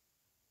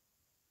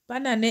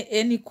 Pana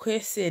any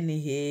question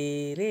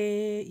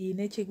here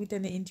ine chekuita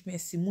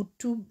neintimacy.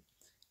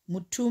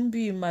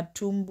 Mutumbi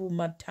Matumbu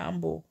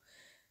Matambo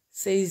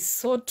says,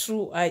 so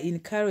true, I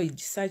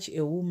encourage such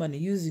a woman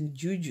using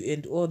juju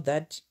and all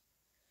that.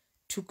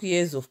 Took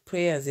years of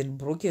prayers and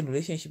broken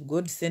relationship.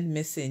 God sent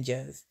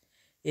messengers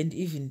and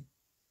even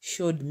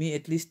showed me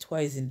at least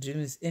twice in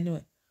dreams.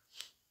 Anyway,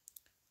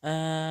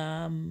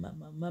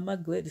 Mama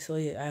Glad, so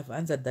yeah, I've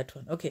answered that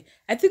one. Okay,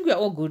 I think we are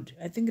all good.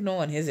 I think no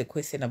one has a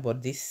question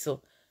about this,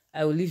 so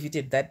I will leave it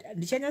at that.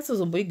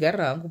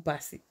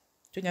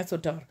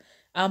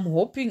 I'm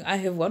hoping I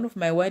have one of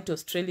my white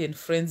Australian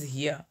friends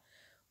here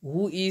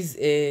who is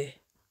a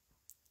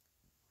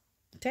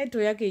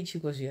title yake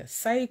ichiko here,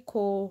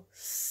 sexual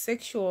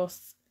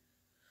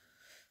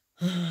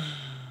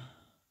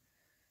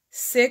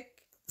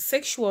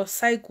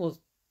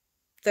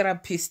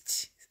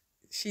psychotherapist.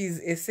 She's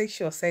a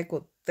sexual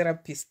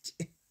psychotherapist.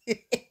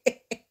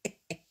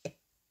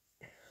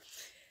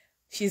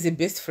 She's a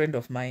best friend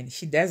of mine.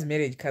 She does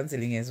marriage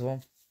counseling as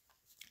well.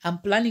 I'm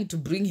planning to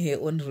bring her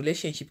on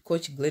relationship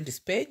coach Gladys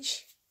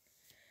page.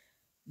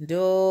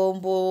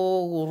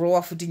 Ndombo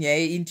rowa futi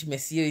nyaya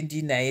intimacy yo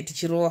ndinaye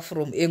tichirowa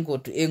from angle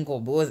to angle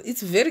because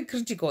it's very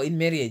critical in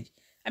marriage.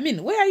 I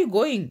mean, where are you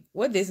going?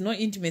 Where there's no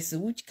intimacy,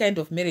 which kind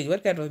of marriage?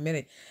 What kind of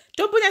marriage?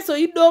 Toponya so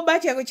idoba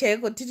chako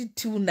chaiko titi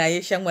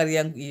tunaye shamwari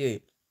yangu iyoyo.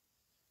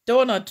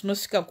 Tona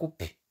tunosvika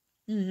kupi.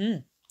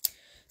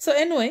 So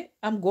anyway,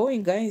 I'm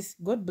going, guys.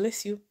 God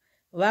bless you.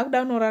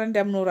 Vakuda unorara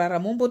ndamunorara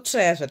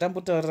mombotraya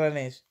zvatambotaurira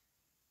nezvo.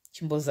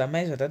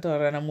 Chimbozamai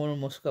zvatataurira namuno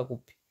mosvika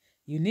kupi.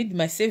 You need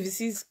my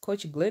services,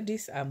 Coach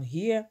Gladys. I'm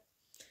here.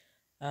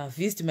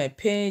 Visit my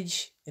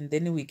page and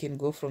then we can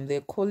go from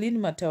there. Colleen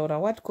Mataura,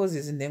 what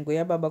causes ndengo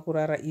ya baba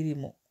kurara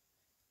irimo?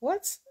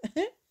 What?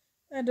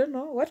 I don't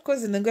know. What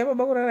causes ndengo ya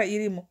baba kurara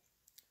irimo?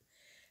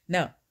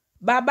 Now,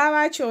 baba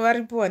vacho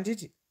varipo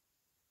handiti.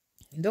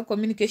 Ndo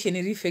communication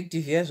iri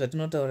effective ya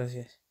zvatinotaura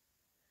zveshe.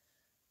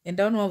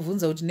 Enda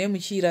unovabvunza kuti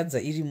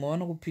nemuchiiradza irimo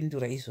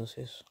vanokupindura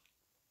izvozvo.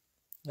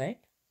 Right?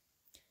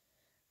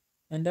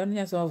 Enda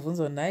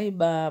unonyatsobvunza nhai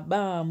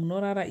baba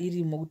munorara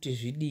irimo kuti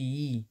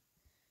zvidii?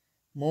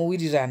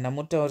 Mowirirana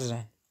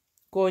motaurirana.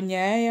 Ko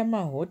nyaya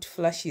yama-hot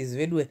flashes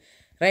vedwe.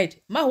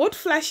 Right. Ma-hot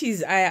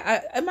flashes,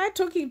 am I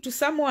talking to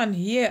someone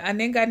here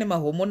anenge ane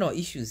ma-hormonal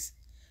issues?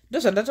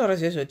 Ndozvandataura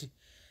zvezvoti.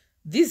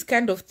 These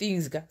kind of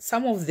things,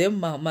 some of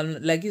them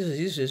like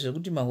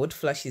izvozvo ma-hot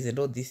flashes and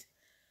all this.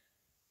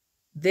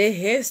 There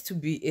has to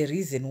be a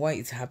reason why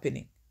it's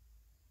happening.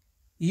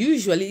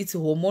 Usually it's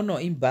hormonal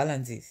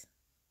imbalances.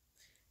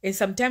 And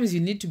sometimes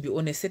you need to be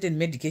on a certain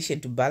medication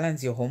to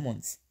balance your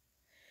hormones.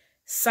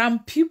 Some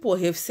people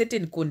have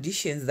certain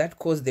conditions that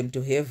cause them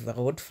to have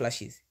hot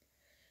flashes.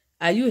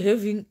 Are you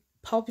having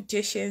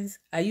palpitations?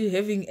 Are you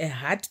having a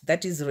heart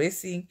that is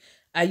racing?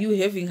 Are you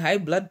having high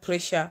blood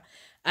pressure?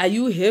 Are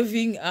you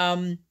having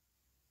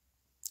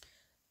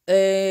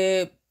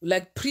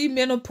like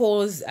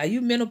premenopause? Are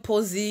you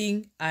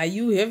menopausing? Are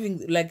you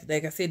having like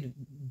I said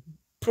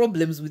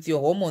problems with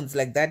your hormones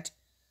like that?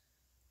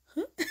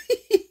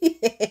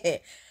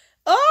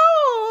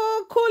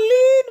 Oh,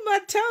 Colleen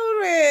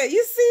Mataure,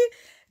 you see,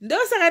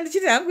 ndosaka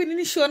ndichiti hangu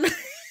inini shona.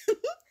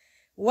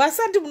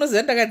 Wasati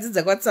munoziva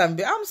ndakadzidza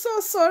kwaTsambi. I'm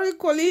so sorry,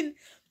 Colleen.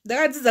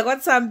 Ndakadzidza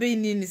kwaTsambi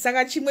inini.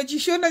 Saka chimwe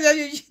chishona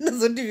chacho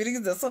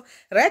chinozondivirikidza. So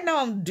right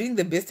now I'm doing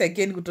the best I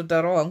can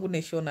kutotaura wangu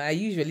neshona.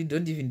 I usually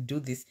don't even do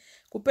this.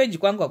 Kupeji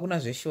kwangu hakuna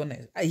zveshona.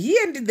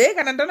 Here and there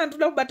kana ndana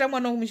ndoda kubata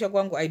mwana kumusha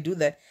kwangu, I do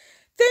that.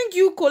 Thank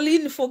you,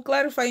 Colleen, for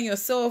clarifying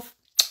yourself.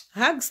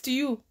 Hugs to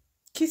you.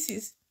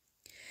 Kisses.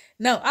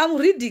 Now, I'm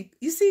reading.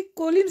 You see,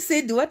 Colleen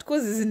said, what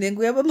causes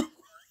ndengo ya baba?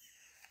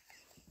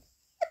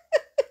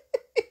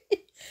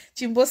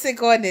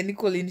 Chimboseka waneni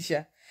Colleen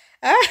sha.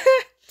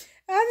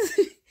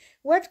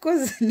 What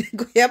causes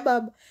ndengo ya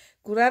baba?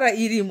 kurara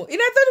irimo. And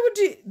I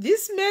thought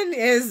this man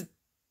has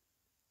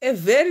a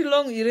very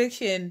long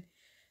erection,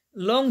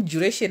 long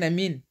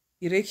duration,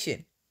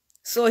 erection.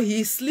 So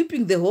he's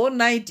sleeping the whole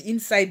night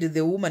inside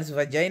the woman's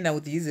vagina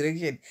with his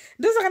erection.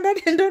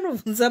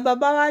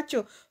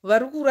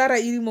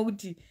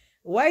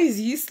 Why is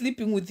he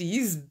sleeping with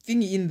his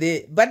thing in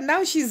there? But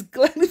now she's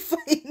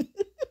clarifying.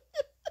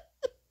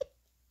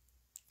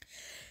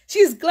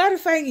 She's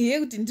clarifying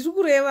here.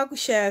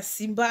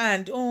 Simba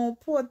and oh,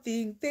 poor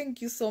thing.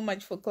 Thank you so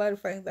much for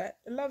clarifying that.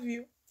 I love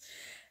you.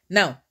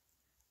 Now,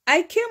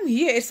 I came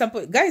here at some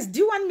point. Guys, do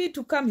you want me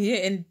to come here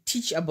and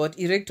teach about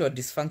erectile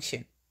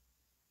dysfunction?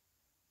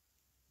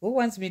 Who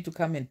wants me to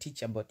come and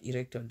teach about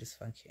erectile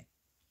dysfunction?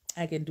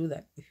 I can do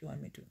that if you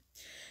want me to.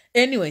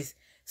 Anyways,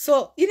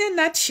 so in a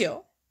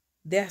nutshell,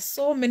 there are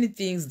so many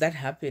things that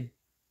happen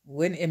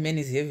when a man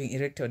is having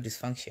erectile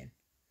dysfunction.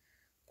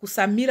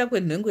 Kusamira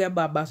kwenhengo ya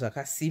baba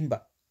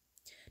zvakasimba.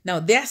 Now,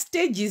 there are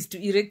stages to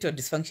erectile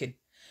dysfunction.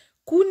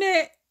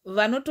 Kune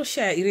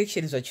vanotoshaya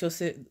erection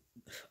zvachose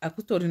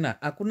akutorina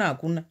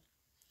hakuna.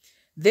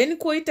 Then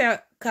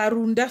koita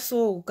karunda,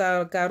 so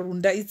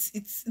karunda,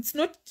 it's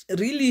not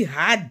really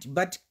hard,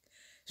 but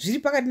zviri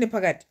pakati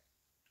nepakati.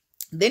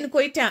 Then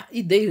koita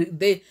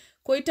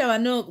koita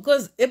vano,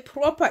 because a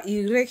proper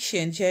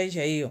erection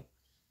chaiyo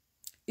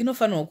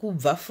inofanirwa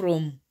kubva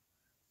from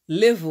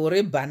level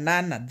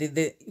rebanana,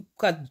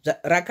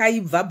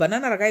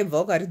 banana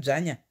rakaibva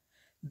ukaridzvanya.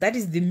 That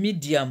is the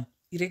medium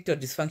erectile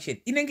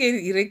dysfunction. Inenge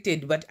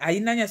erected but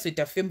hainanya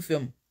soita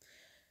firm.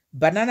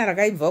 Banana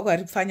rakaibva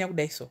ukaripfanya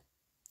kudai so.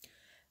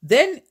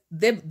 Then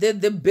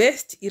the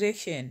best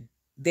erection,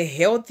 the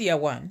healthier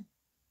one,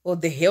 or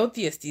the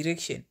healthiest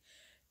erection,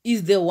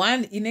 is the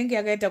one inenge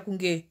yakaita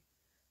kunge.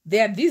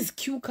 There are these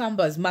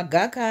cucumbers,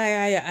 magaka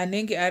aya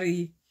anenge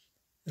ari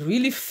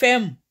really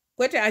firm.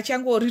 Kwete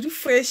achango really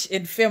fresh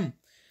and firm.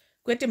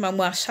 Kwete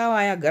mamwe ashawa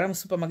aya gara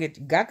musupermarket.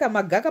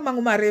 Magaka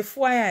mangu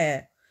marefu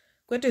aya.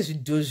 Kwete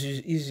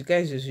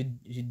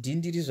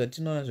zvidhindiri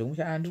zvatinoona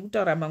zvomusha. Andiri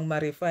kutaura mangu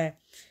marefu aya.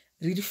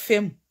 Really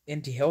firm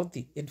and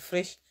healthy and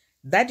fresh.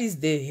 That is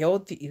the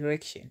healthy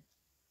erection.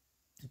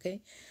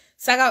 Okay?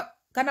 Saka,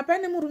 kana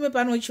pane murume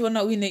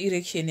panochiona uine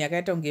erection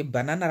yakaita unge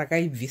banana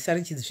rakaibvisa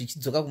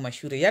richidzoka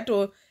kumashure,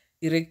 yato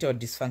erectile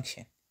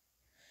dysfunction.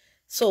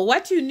 So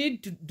what you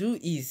need to do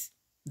is,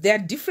 there are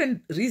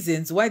different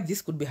reasons why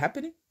this could be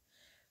happening.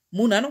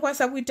 Munhu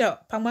anokwanisa kuita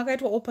pamwe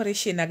akaitwa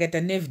operation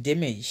akaita nerve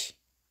damage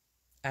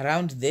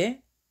around there,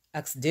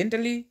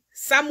 accidentally,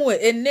 somewhere,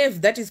 a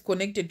nerve that is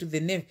connected to the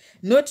nerve,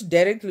 not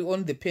directly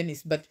on the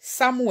penis, but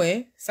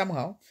somewhere,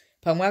 somehow,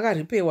 pamwe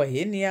akaripewa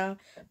hernia,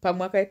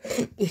 pamwe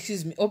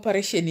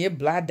operation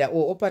yebladder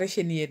or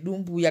operation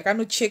yedumbu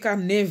yakanocheka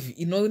nerve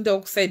inoenda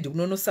kuside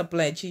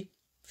kunonosupply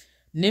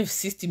nerve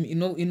system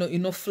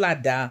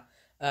flood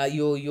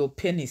your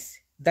penis.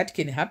 That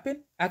can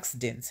happen.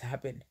 Accidents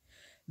happen.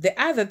 The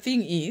other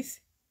thing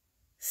is,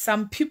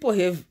 some people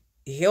have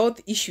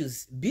health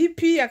issues.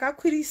 BP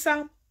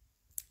yakakwirisa,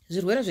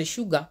 zvirwere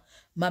zvesugar,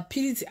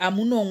 mapills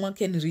amunomwa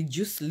can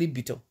reduce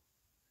libido.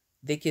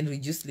 They can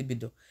reduce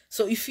libido.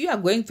 So if you are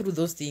going through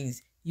those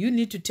things, you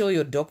need to tell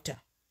your doctor,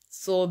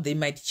 so they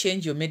might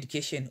change your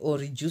medication or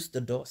reduce the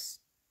dose.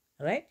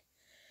 Right?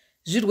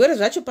 Zvirwere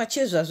zvacho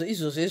pachezvazvo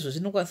izvozvo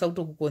zvinokwanisa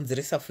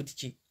kutokukonzeresa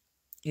futi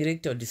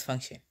erectile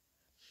dysfunction.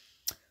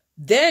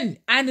 Then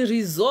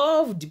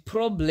unresolved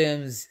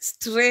problems,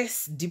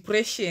 stress,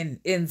 depression,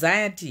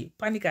 anxiety,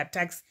 panic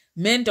attacks,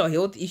 mental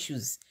health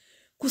issues,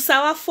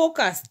 kusava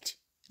focused,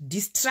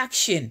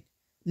 distraction,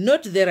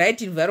 not the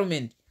right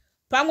environment.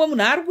 Pamwe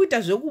munhu ari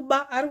kuita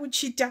zvokuba, ari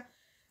kuchita,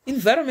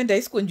 environment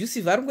is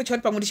conducive, ari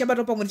kungochati pamwe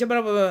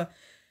ndichabata.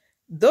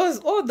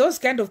 All those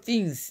kind of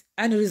things,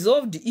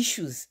 unresolved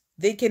issues,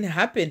 they can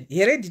happen.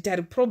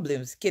 Hereditary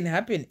problems can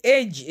happen.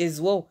 Age as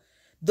well.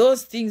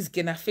 Those things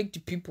can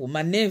affect people.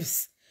 My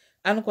nerves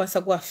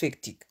anokwanisa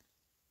kuaffected.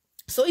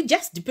 So it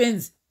just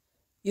depends.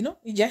 You know,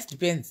 it just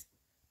depends.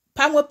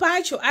 Pamwe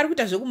pacho ari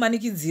kuita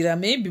zvokumanikidzira,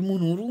 maybe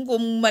munhu uri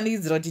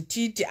kungomumanikidzira kuti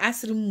titi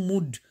asiri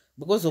mood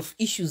because of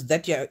issues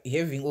that you are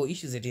having or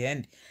issues at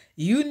hand.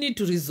 You need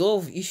to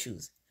resolve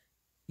issues.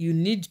 You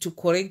need to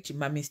correct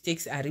my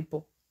mistakes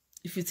aripo.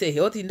 If it's a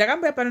healthy,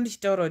 ndakamboya pano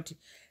ndichitaura kuti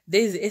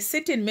there is a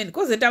certain man,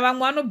 because eta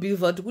vamwe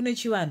anobhilva kuti kune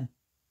chivanhu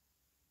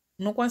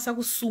unokwanisa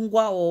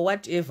kusungwa or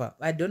whatever.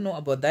 I don't know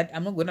about that.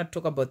 I'm not going to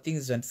talk about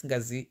things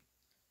zvandisingazivi.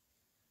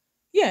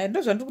 Yeah,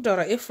 ndo zvandiri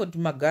kutaura effort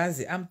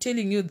magazi. I'm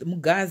telling you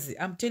mugazi.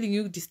 I'm telling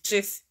you the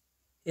stress,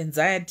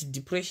 anxiety,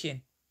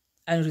 depression,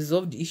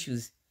 unresolved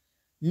issues,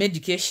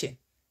 medication,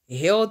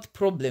 health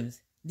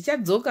problems.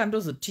 Ndichadzoka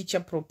ndozoticha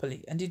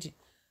properly. Anditi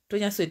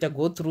tonyatsoita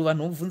go through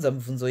vanhu vobvunza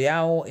mibvunzo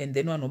yawo and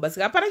then vanhu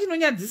vobatsika. Hapana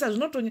chinonyadzisa,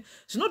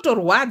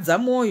 zvinotorwadza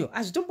moyo.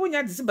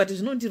 Hazvitombonyadzisi but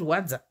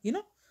zvinondirwadza. You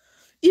know?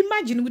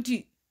 Imagine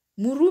kuti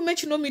murume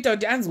chinomita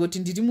kuti anzi kuti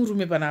ndiri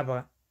murume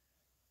panapa.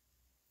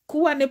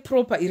 Kuwa ne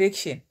proper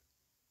erection.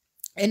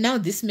 And now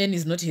this man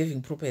is not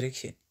having proper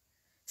erection.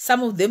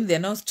 Some of them, they are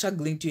now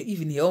struggling to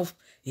even have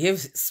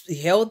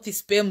healthy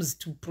sperms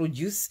to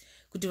produce.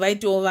 Kuti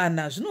vaitewo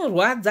vana.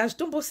 Zvinorwadza,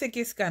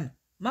 zvitombosekesi kana.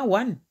 Ma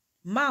one.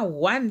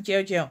 one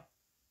cheo.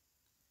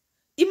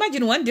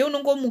 Imagine one day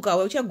unongomuka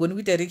uchagoni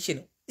kuita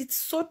erection. It's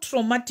so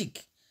traumatic.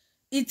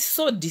 It's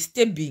so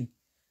disturbing.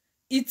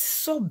 It's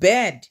so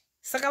bad.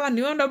 Saka vanhu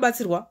ivanoda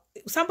kubatsirwa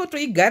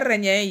usambotoigarira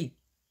nyaya iyi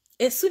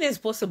as soon as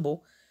possible,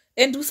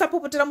 and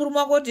usapopotera murume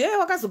wako kuti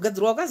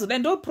wakazogadzirwa wakazodai.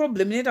 Ndo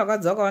problem inoita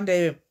vakadzi vakawanda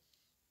iyoyo.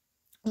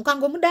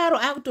 Ukangomudaro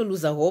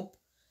akutoluza hope.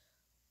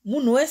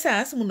 Munhu wese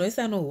haasi munhu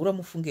wese anohura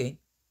mufungei.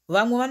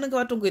 Vamwe vanenge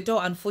vatongoitawo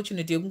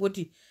unfortunate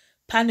yekungoti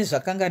pane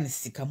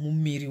zvakanganisika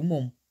mumiri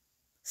umomo.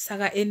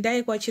 Saka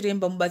endai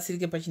kwachiremba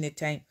mubatsirike pachine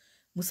time.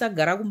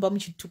 Musagara kumba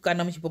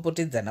muchitukana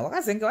muchipopotedzana.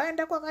 Wakazenge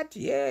waenda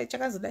kwakati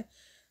chakazodai.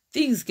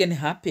 Things can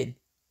happen.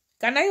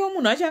 Kana iwo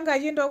munhu achanga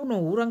achienda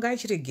kunohura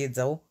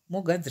ngaachiregedzawo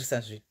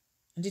mogadzirisa zvinhu.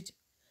 Anditi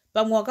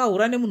pamwe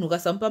wakahura nemunhu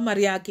ukasamupa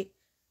mari yake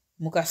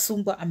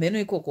mukasungwa ameno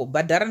ikoko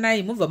bhadhara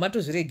nayi mubva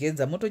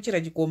matozviregedza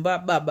motochera chikomba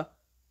baba.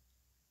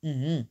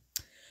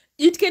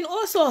 It can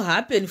also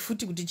happen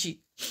futi kuti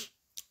chi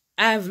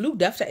I've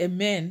looked after a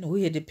man who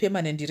had a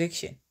permanent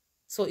erection.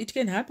 So it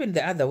can happen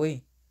the other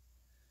way.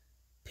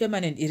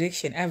 Permanent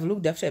erection. I've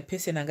looked after a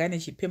person angane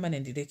chi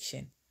permanent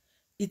erection.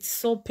 It's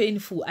so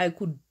painful.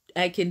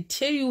 I can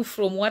tell you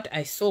from what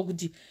I saw,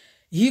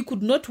 he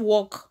could not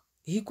walk.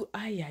 He could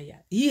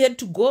he had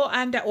to go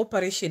under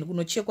operation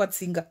kunochekwa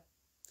tsinga.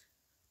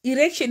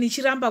 Erection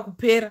ichiramba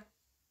kupera.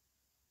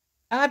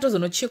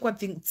 Akatozonochekwa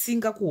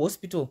tsinga ku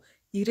hospital.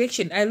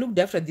 Erection. I looked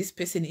after this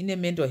person in a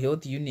mental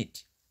health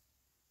unit.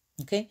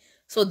 Okay?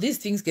 So these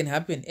things can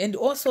happen. And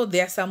also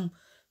there are some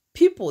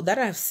people that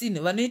I've seen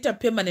vanoita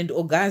permanent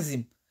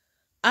orgasm.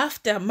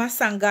 After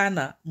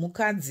masangana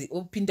mukadzi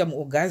opinda mu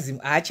orgasm,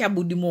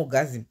 aachabudi mu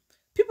orgasm.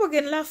 People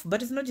can laugh,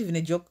 but it's not even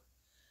a joke.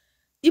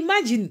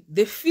 Imagine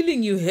the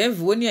feeling you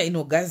have when you're in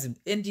orgasm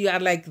and you are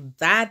like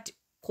that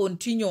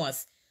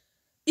continuous.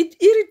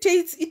 It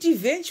irritates, it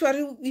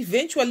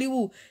eventually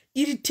will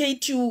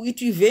irritate you,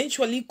 it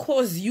eventually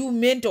cause you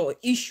mental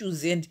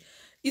issues, and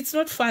it's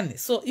not fun.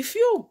 So if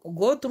you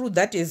go through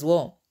that as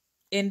well,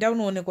 and down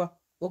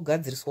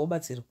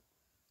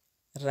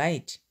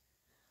right.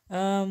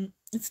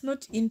 It's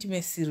not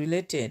intimacy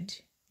related.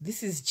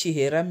 This is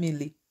Chihera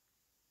Mili.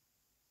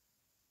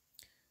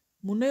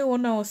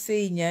 Munoionawo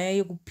sei nyaya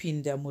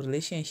yekupinda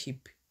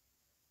murelationship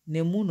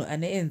nemunhu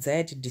ane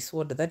anxiety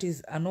disorder, that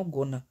is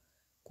anogona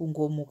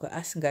kungomuka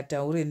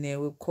asingataure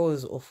newe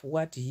cause of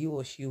what he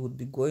or she would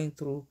be going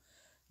through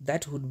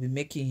that would be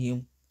making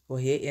him or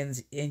her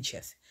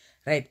anxious.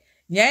 Right?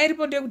 Nyaya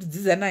iripo ndeyekuti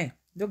dzidza naye.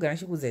 Ndogara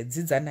chikuudza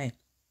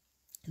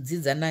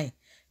dzidza naye.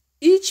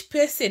 Each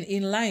person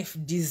in life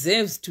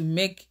deserves to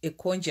make a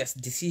conscious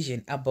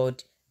decision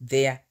about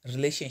their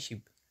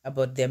relationship,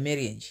 about their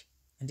marriage.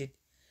 And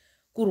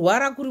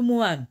kurwara kuri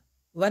muvanhu,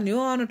 vanhu ivo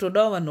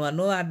vanotodawo vanhu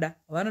vanovada,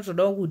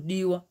 vanotodawo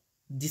kudiwa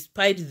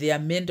despite their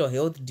mental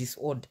health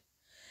disorder.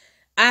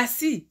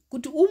 Asi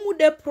kuti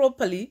umude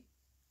properly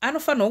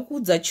anofanirwa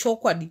kuudza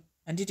chokwadi.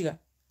 Anditika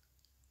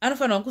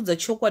anofanirwa kuudza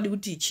chokwadi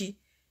kuti ichi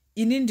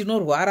ini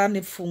ndinorwara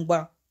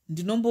nepfungwa,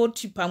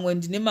 ndinomboti pamwe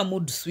ndine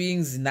mood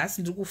swings,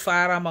 nhasi ndiri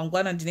kufara,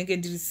 mangwana ndinenge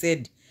ndiri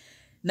sad.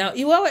 Now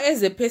iwawe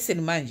as a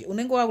person manje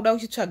unenge wakuda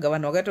kuchitsvaga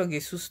vanhu vakaita kunge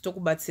isusu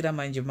tokubatsira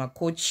manje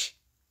macoach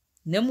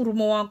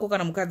nemurume wako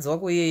kana mukadzi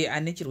wako yeye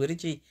ane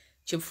chirwere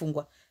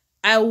chepfungwa.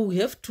 I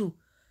will have to,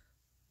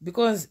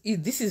 because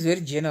this is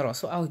very general,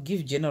 so I will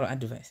give general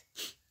advice.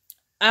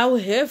 I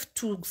will have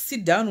to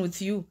sit down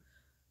with you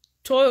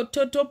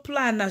to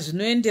plana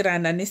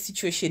zvinoenderana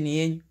nesituation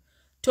yenyu,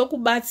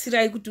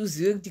 tokubatsirai kuti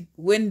uzive kuti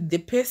when the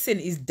person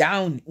is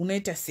down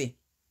unoita sei,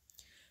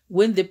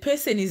 when the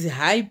person is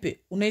hype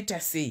unoita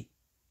sei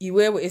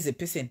iwewe as a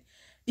person.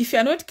 If you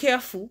are not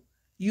careful,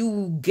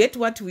 you get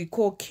what we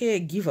call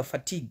caregiver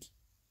fatigue.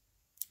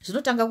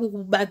 Zvinotanga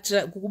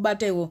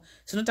kukubata iwo,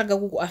 zvinotanga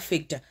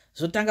kukuaffecta,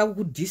 zvinotanga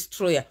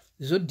kukudestroya,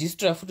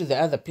 zvodestroya futi the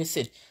other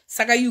person.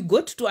 Saka you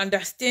got to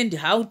understand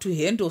how to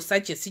handle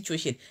such a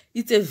situation.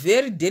 It's a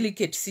very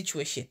delicate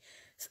situation.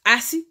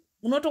 Asi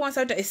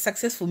unotokwanisa kuita a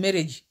successful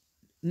marriage.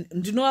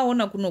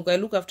 Ndinowaona kunoku, I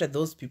look after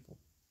those people.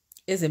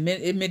 As a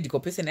medical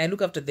person, I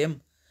look after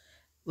them.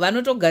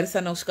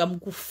 Vanotogarisana kusvika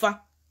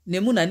mukufa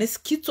nemunhu ane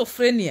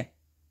schizophrenia,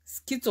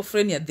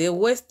 the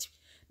worst.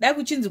 Dai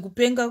kuchinzi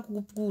kupenga,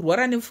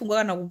 kurwara nepfungwa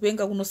kana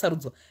kupenga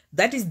kunosarudzwa.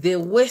 That is the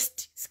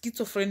worst.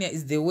 Schizophrenia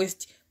is the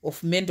worst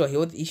of mental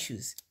health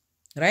issues.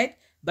 Right?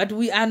 But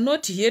we are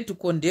not here to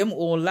condemn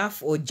or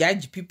laugh or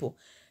judge people.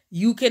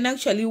 You can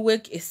actually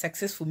work a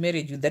successful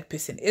marriage with that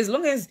person. As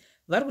long as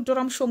vari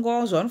kutora mushonga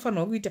wavo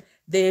zvavanofanirwa kuita,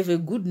 they have a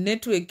good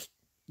network,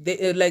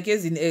 they, like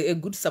as in a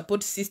good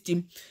support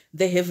system,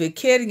 they have a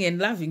caring and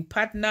loving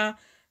partner,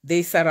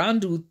 they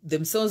surround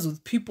themselves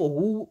with people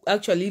who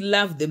actually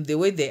love them the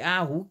way they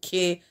are, who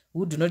care,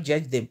 who do not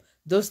judge them.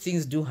 Those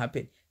things do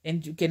happen.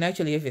 And you can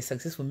actually have a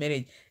successful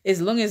marriage.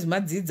 As long as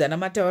madzidzana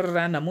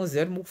mataurirana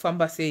moziva kuti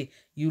mukufamba sei,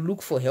 you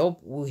look for help,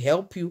 we'll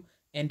help you,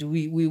 and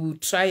we will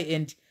try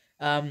and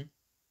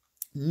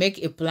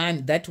make a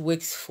plan that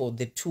works for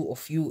the two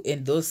of you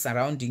and those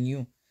surrounding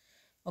you.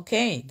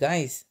 Okay,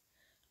 guys.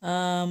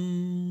 Let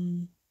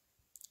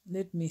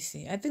me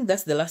see. I think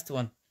that's the last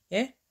one.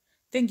 Yeah?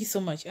 Thank you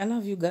so much. I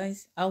love you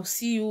guys. I'll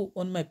see you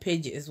on my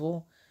page as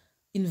well.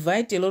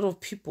 Invite a lot of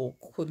people.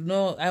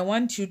 No, I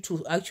want you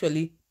to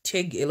actually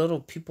tag a lot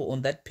of people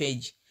on that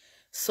page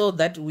so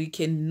that we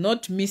can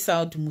not miss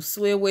out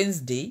Muswe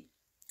Wednesday,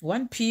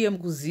 1 p.m.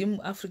 Kuzim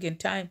African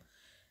time,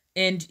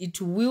 and it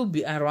will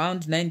be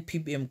around 9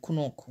 p.m.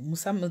 Kunoko.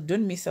 Musam,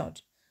 don't miss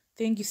out.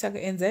 Thank you,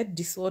 Saka. Anxiety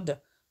disorder.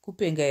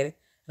 Kupenga,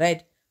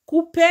 right?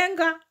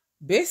 Kupenga,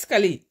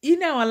 basically,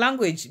 in our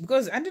language,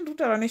 because I didn't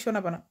do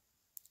it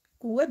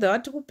whether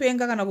wati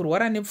kupenga kana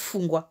kurwara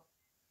nepfungwa,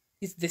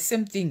 it's the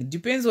same thing.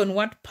 Depends on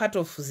what part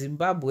of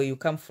Zimbabwe you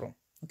come from.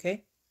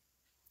 Okay,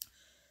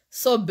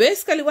 so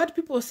basically what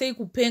people say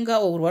kupenga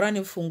or kurwara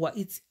nepfungwa,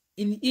 it's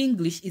in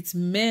English, it's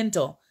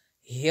mental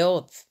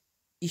health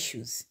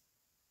issues.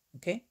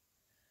 Okay,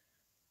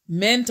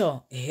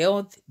 mental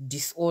health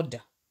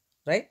disorder,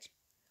 right?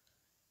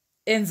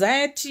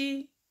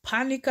 Anxiety,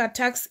 panic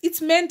attacks,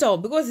 it's mental,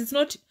 because it's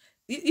not,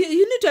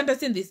 you need to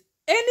understand this.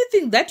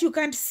 Anything that you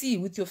can't see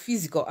with your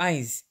physical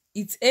eyes,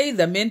 it's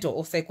either mental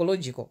or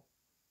psychological.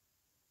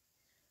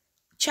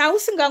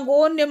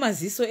 Chausingangoone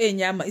maziso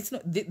enyama, it's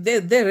not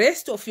the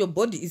rest of your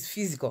body is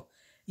physical.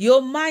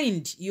 Your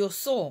mind, your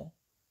soul,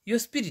 your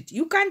spirit,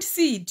 you can't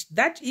see it.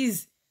 That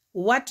is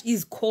what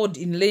is called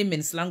in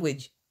layman's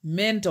language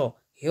mental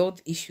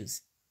health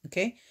issues.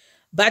 Okay,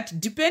 but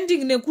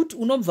depending nekuti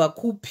unobva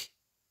kupi.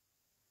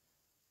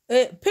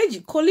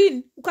 Page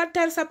Colin,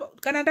 ukatarisa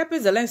kana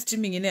ndapedza live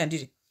streaming ine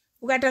handiri.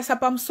 Ukatarisa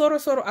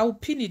pamusoro, I'll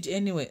pin it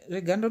anyway.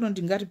 Regando no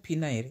ndingari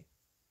pina here.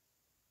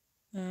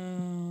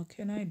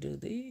 Can I do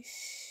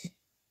this?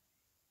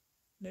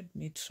 Let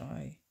me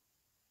try.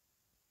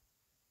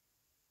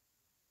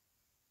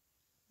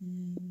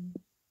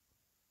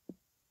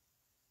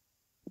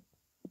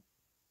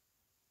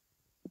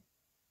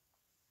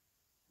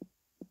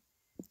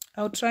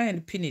 I'll try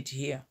and pin it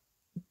here.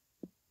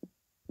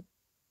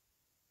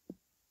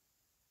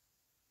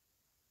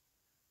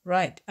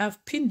 Right,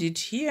 I've pinned it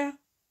here.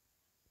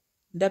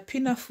 The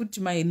pinna foot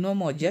my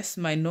normal, just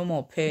my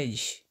normal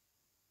page.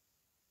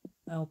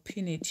 I'll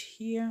pin it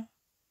here.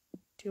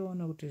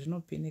 There's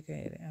no pin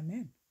here.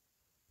 Amen.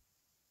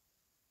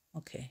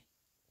 Okay.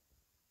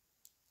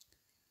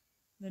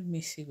 Let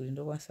me see.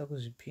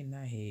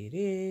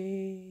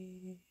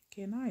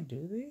 Can I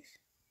do this?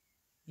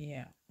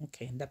 Yeah.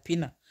 Okay. The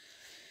pinna.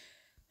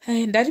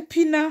 And that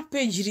pinna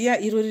page here,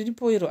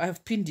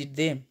 I've pinned it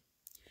there.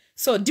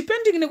 So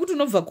depending nekuti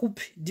unobva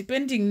kupi,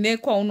 depending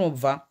nekwa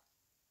unobva,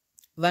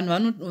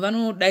 vanhu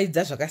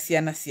vanodaidza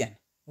zvakasiyana siyana.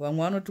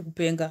 Vamwe vanoti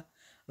kupenga,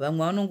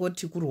 vamwe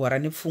vanongoti kurwara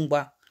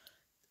nepfungwa.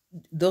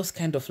 Those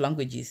kind of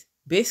languages.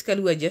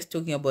 Basically, we're just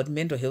talking about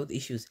mental health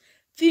issues.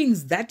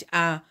 Things that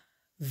are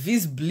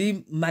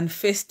visibly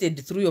manifested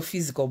through your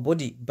physical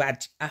body,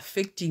 but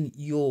affecting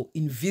your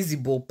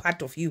invisible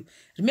part of you.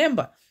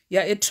 Remember,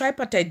 you're a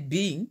tripartite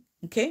being,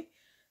 okay?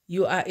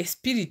 You are a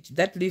spirit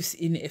that lives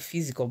in a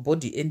physical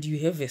body and you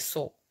have a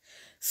soul.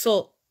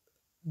 So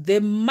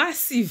the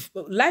massive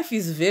life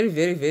is very,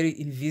 very, very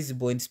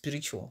invisible and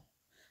spiritual.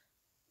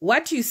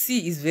 What you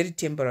see is very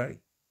temporary.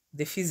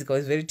 The physical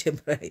is very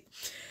temporary.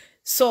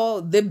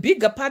 So the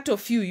bigger part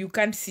of you, you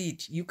can't see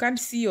it. You can't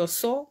see your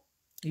soul.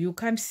 You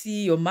can't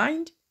see your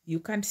mind. You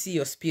can't see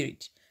your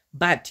spirit.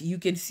 But you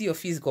can see your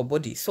physical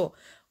body. So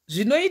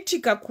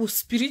zvinoitika ku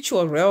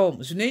spiritual realm,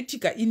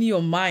 zvinoitika in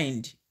your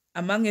mind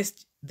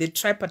amongst the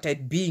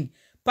tripartite being.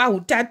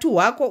 Pahutatu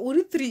wako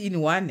uri 3 in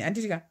 1.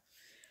 Anditika.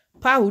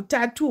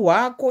 Pahutatu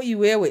wako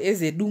iwewe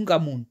eze dunga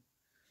moon.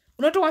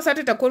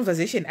 Unotowansateta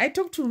conversation. I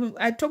talk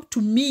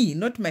to me,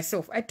 not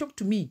myself. I talk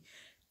to me.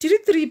 Tiri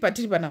 3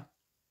 patiri pana.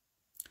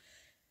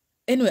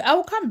 Anyway, I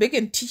will come back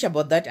and teach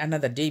about that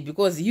another day,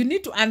 because you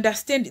need to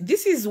understand.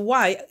 This is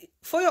why,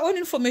 for your own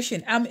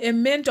information, I'm a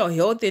mental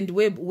health and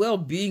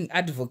well-being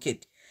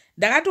advocate.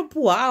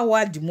 Ndakatopuwa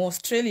award mu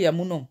Australia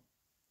muno.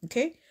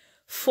 Okay?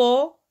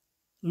 For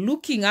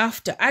looking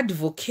after,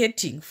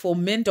 advocating for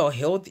mental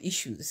health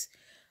issues.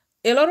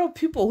 A lot of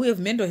people who have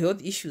mental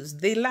health issues,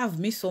 they love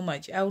me so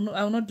much. I will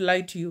not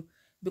lie to you,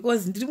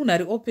 because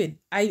ndiri open.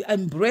 I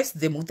embrace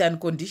them with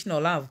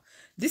unconditional love.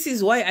 This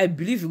is why I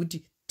believe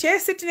kuti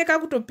tese tineka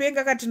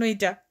kutopenga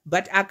katinoita,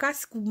 but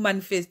akasi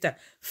kumanifesta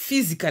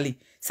physically.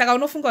 Saka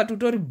unofunga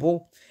tutori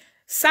bo.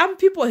 Some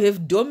people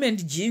have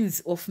dormant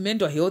genes of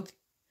mental health.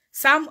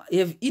 Some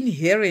have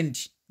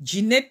inherent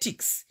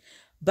genetics.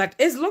 But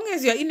as long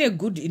as you are in a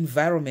good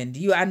environment,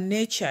 you are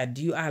nurtured,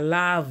 you are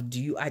loved,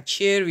 you are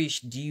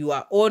cherished, you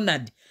are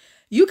honored,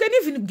 you can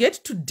even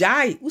get to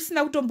die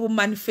usina kutombo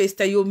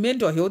manifesta your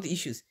mental health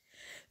issues.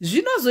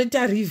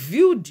 Zvinozoita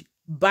reviewed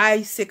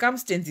by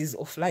circumstances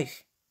of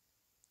life.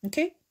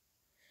 Okay?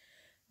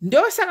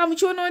 Ndo saka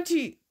muchiona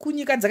kuti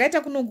kunyika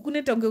dzakaita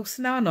kunoita kunge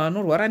kusina vanhu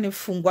vanorwara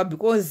nepfungwa,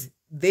 because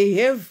they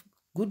have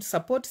good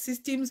support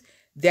systems,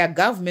 their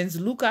governments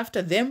look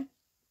after them.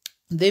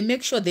 They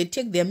make sure they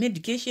take their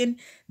medication,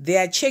 they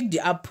are checked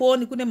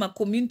upon, kune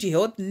ma-community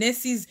health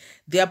nurses,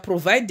 they are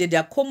provided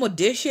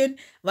accommodation,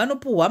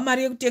 vanopuhwa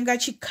mari yekutenga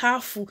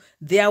chikafu,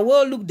 they are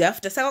well looked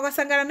after. Saka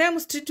ukasangana naye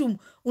mustreet umu,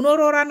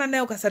 unoroorana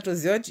naye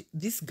ukasatoziva kuti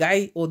this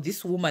guy or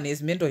this woman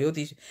has mental health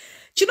issue.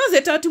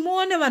 Chinozoita kuti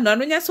muone vanhu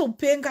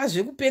vanonyatsopenga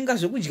zvekupenga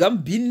zvekudya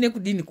mubhini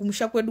nekudini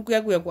kumusha kwedu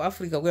kuya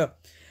kuAfrica kuya.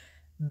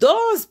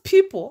 Those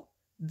people,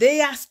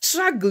 they are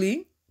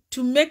struggling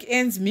to make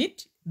ends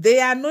meet.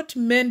 They are not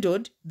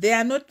mentored, they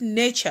are not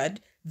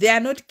nurtured, they are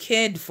not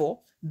cared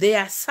for, they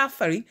are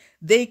suffering,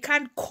 they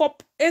can't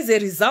cope. As a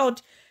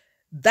result,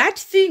 that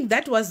thing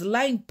that was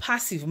lying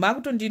passive,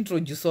 Makutondi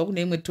introduce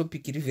a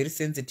topic very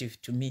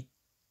sensitive to me.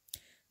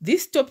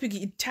 This topic,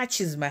 it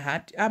touches my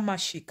heart. You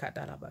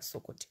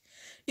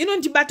know,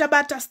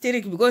 ndibata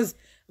hysteric because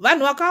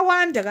vanhu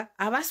vakawanda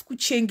havasi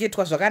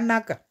kuchengetwa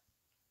zvakanaka.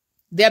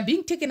 They are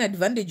being taken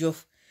advantage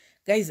of.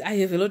 Guys, I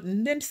have a lot.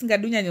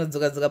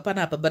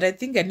 But I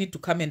think I need to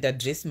come and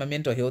address my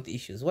mental health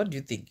issues. What do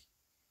you think?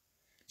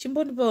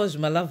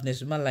 My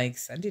loveness, my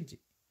likes. I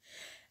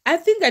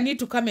think I need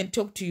to come and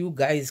talk to you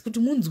guys.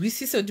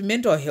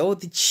 Mental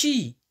health.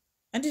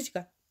 I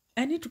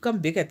need to come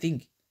back, I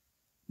think.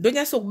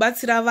 So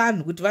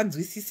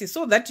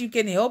that you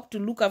can help to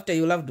look after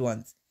your loved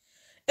ones.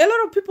 A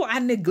lot of people are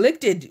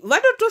neglected.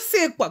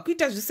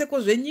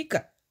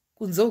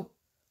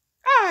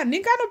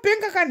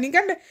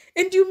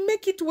 And you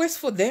make it worse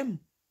for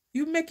them.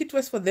 You make it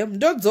worse for them.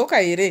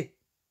 Dodzoka ere.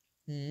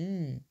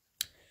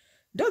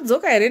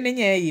 Dodzoka ere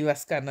nenyaya iyi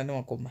vasikana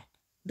nevakomana.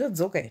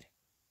 Dodzoka ere.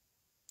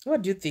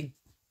 What do you think?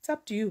 It's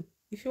up to you.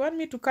 If you want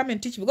me to come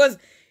and teach, because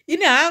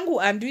ine hangu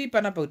handui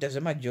panapa kuita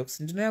zvemajokes.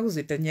 Ndinoya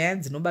kuzoita nyaya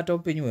dzinobata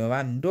upenyu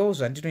hwevanhu. Ndo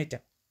zvandinoita.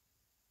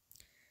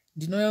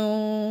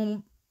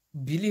 Ndino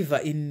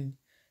believer in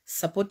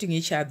supporting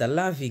each other,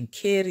 loving,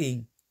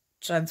 caring,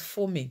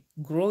 transforming,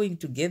 growing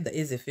together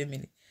as a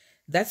family.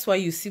 That's why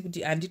you see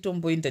kuti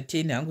anditombo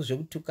entertain hangu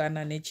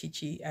zvekutukana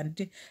nechichi.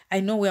 And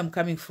I know where I'm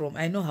coming from.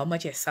 I know how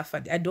much I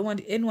suffered. I don't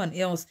want anyone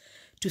else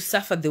to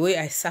suffer the way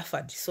I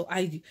suffered. So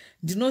I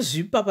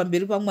ndinozvipa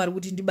pamberi paMwari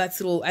kuti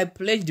ndibatsiro. I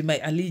pledged my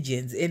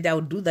allegiance and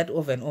I'll do that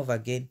over and over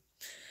again.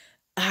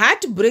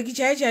 Heartbreak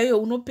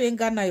chaiyo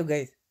unopenga nayo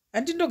guys.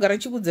 Andindogara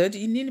chikudza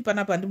kuti inini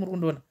panapa ndimuri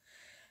kundoona.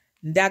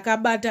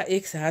 Ndakabata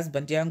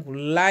ex-husband yangu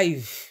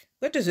live.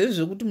 Kwete zvezvo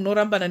zvekuti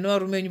munorambana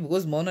nevarume venyu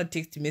because maona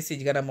text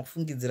message kana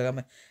mafungidzira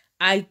kama.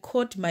 I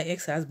caught my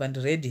ex-husband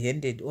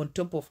red-handed on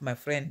top of my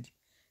friend.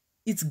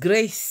 It's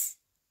grace.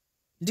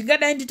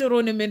 Ndingadai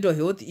nditorowo mental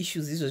health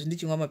issues izvozvi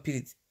ndichimwa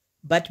mapiritsi.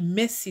 But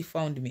mercy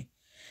found me.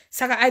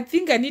 Saka I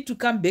think I need to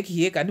come back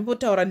here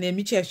kandimbotaura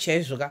nemi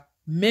chaizvo ka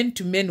men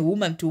to men,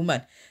 woman to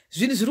woman.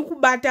 Zvinhu zviri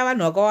kubata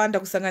vanhu vakawanda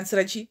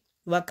kusanganisira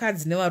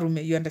vakadzi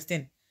nevarume, you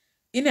understand?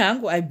 Ine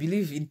hangu I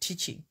believe in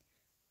teaching.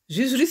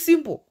 Zvinhu zviri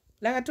simple.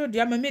 Like I told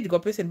you, I'm a medical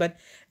person, but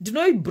do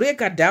not break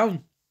her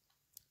down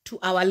to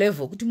our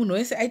level. Kuti munhu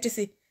wese aite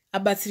se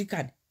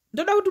abatsirikane.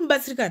 Ndoda kuti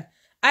mubatsirikane.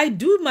 I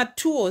do my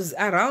tours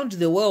around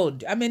the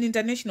world. I'm an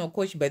international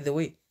coach, by the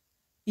way.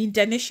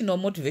 International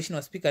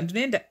motivational speaker.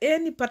 Ndinoenda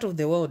any part of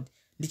the world.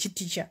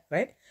 Ndichiteacher,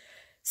 right?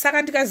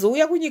 Saka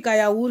ndikazouya kunyika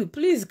yauri,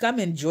 please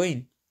come and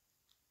join.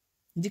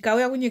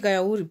 Ndikauya kunyika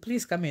yauri,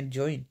 please come and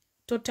join.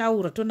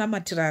 Totaura,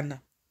 tonamatirana.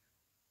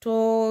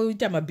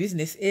 Toita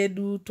mabusiness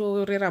edu,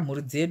 torera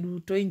mhuri dzedu,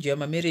 toenjoy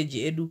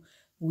marriage edu.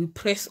 We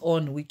press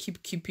on, we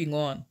keeping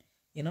on,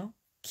 you know?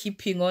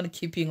 Keeping on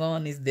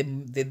is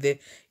the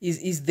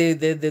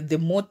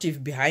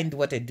motive behind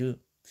what I do.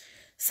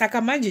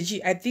 Saka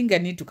manje I think I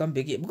need to come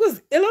back here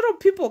because a lot of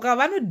people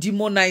vano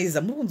demonize.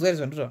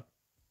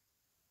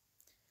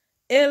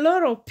 A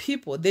lot of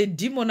people, they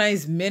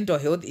demonize mental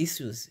health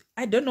issues.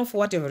 I don't know for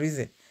whatever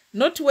reason.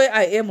 Not where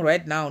I am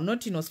right now,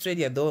 not in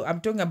Australia though.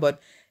 I'm talking about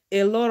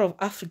a lot of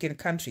African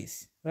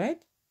countries,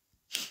 right?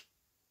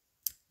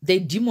 They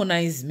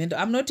demonize mental.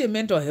 I'm not a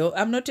mental health.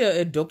 I'm not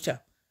a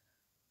doctor.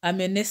 I'm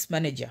a nurse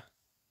manager.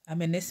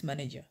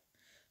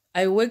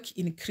 I work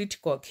in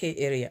critical care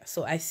area.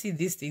 So I see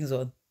these things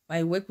on.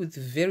 I work with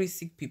very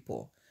sick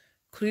people,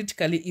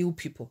 critically ill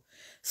people.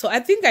 So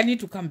I think I need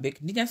to come back.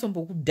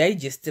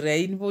 Digest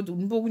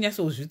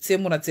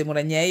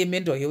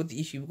mental health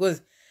issue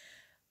because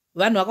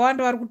vanhu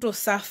vakawanda vari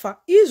kutosuffer.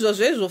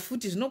 Izvozvo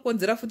futi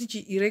zvinokonzera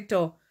futi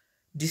erectile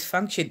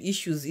dysfunction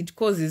issues. It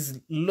causes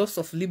loss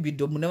of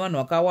libido mune vanhu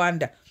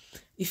vakawanda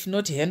if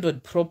not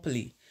handled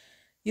properly.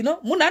 You know,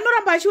 munhu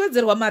anoramba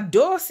achiwedzerwa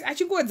madosi,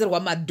 achingowedzerwa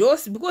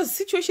madosi because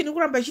situation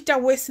ikuramba ichiita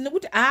worse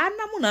nekuti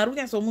haana munhu ari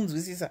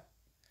kunyatsomunzwisisa.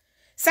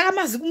 Saka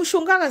maziku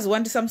mushonga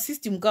akaziwandisa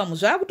musystem kamo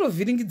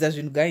zvaakutovhiringidza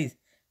zvinhu guys.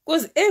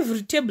 Because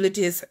every tablet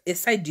has a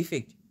side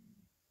effect.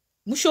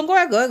 Mushonga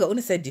wega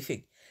une side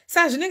effect.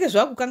 Saka zvinenge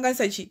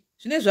zvakukanganisa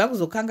zvine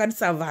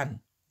zvakuzokanganisa vanhu.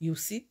 You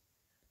see?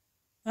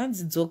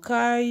 Hanzi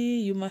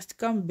dzokai, you must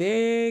come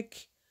back.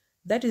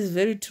 That is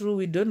very true.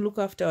 We don't look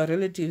after our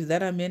relatives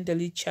that are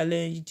mentally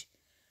challenged.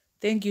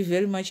 Thank you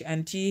very much,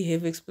 Auntie.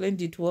 Have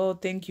explained it well.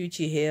 Thank you,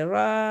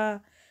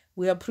 Chihera.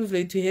 We are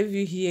privileged to have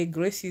you here.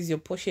 Grace is your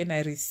portion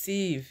I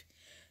receive.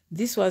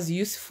 This was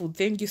useful.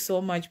 Thank you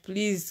so much.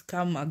 Please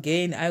come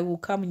again. I will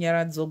come,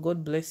 Nyaradzo.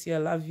 God bless you. I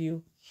love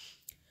you.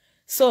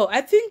 So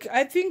I think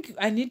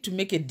I need to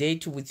make a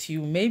date with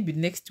you maybe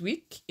next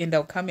week, and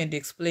I'll come and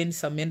explain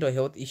some mental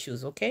health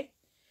issues, okay?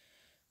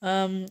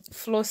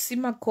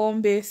 Flosima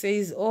Kombe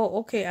says, oh,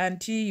 okay,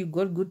 auntie, you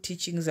got good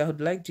teachings. I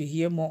would like to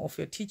hear more of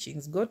your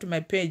teachings. Go to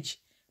my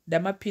page,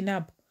 Dama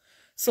Pinab.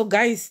 So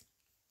guys,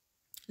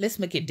 let's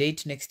make a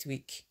date next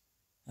week.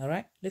 All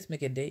right, let's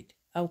make a date.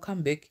 I'll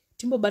come back.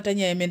 Timbo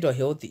batanya mental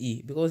health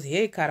because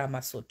hey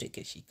karama so take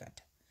a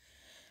shikata.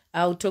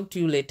 I'll talk to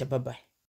you later. Bye-bye.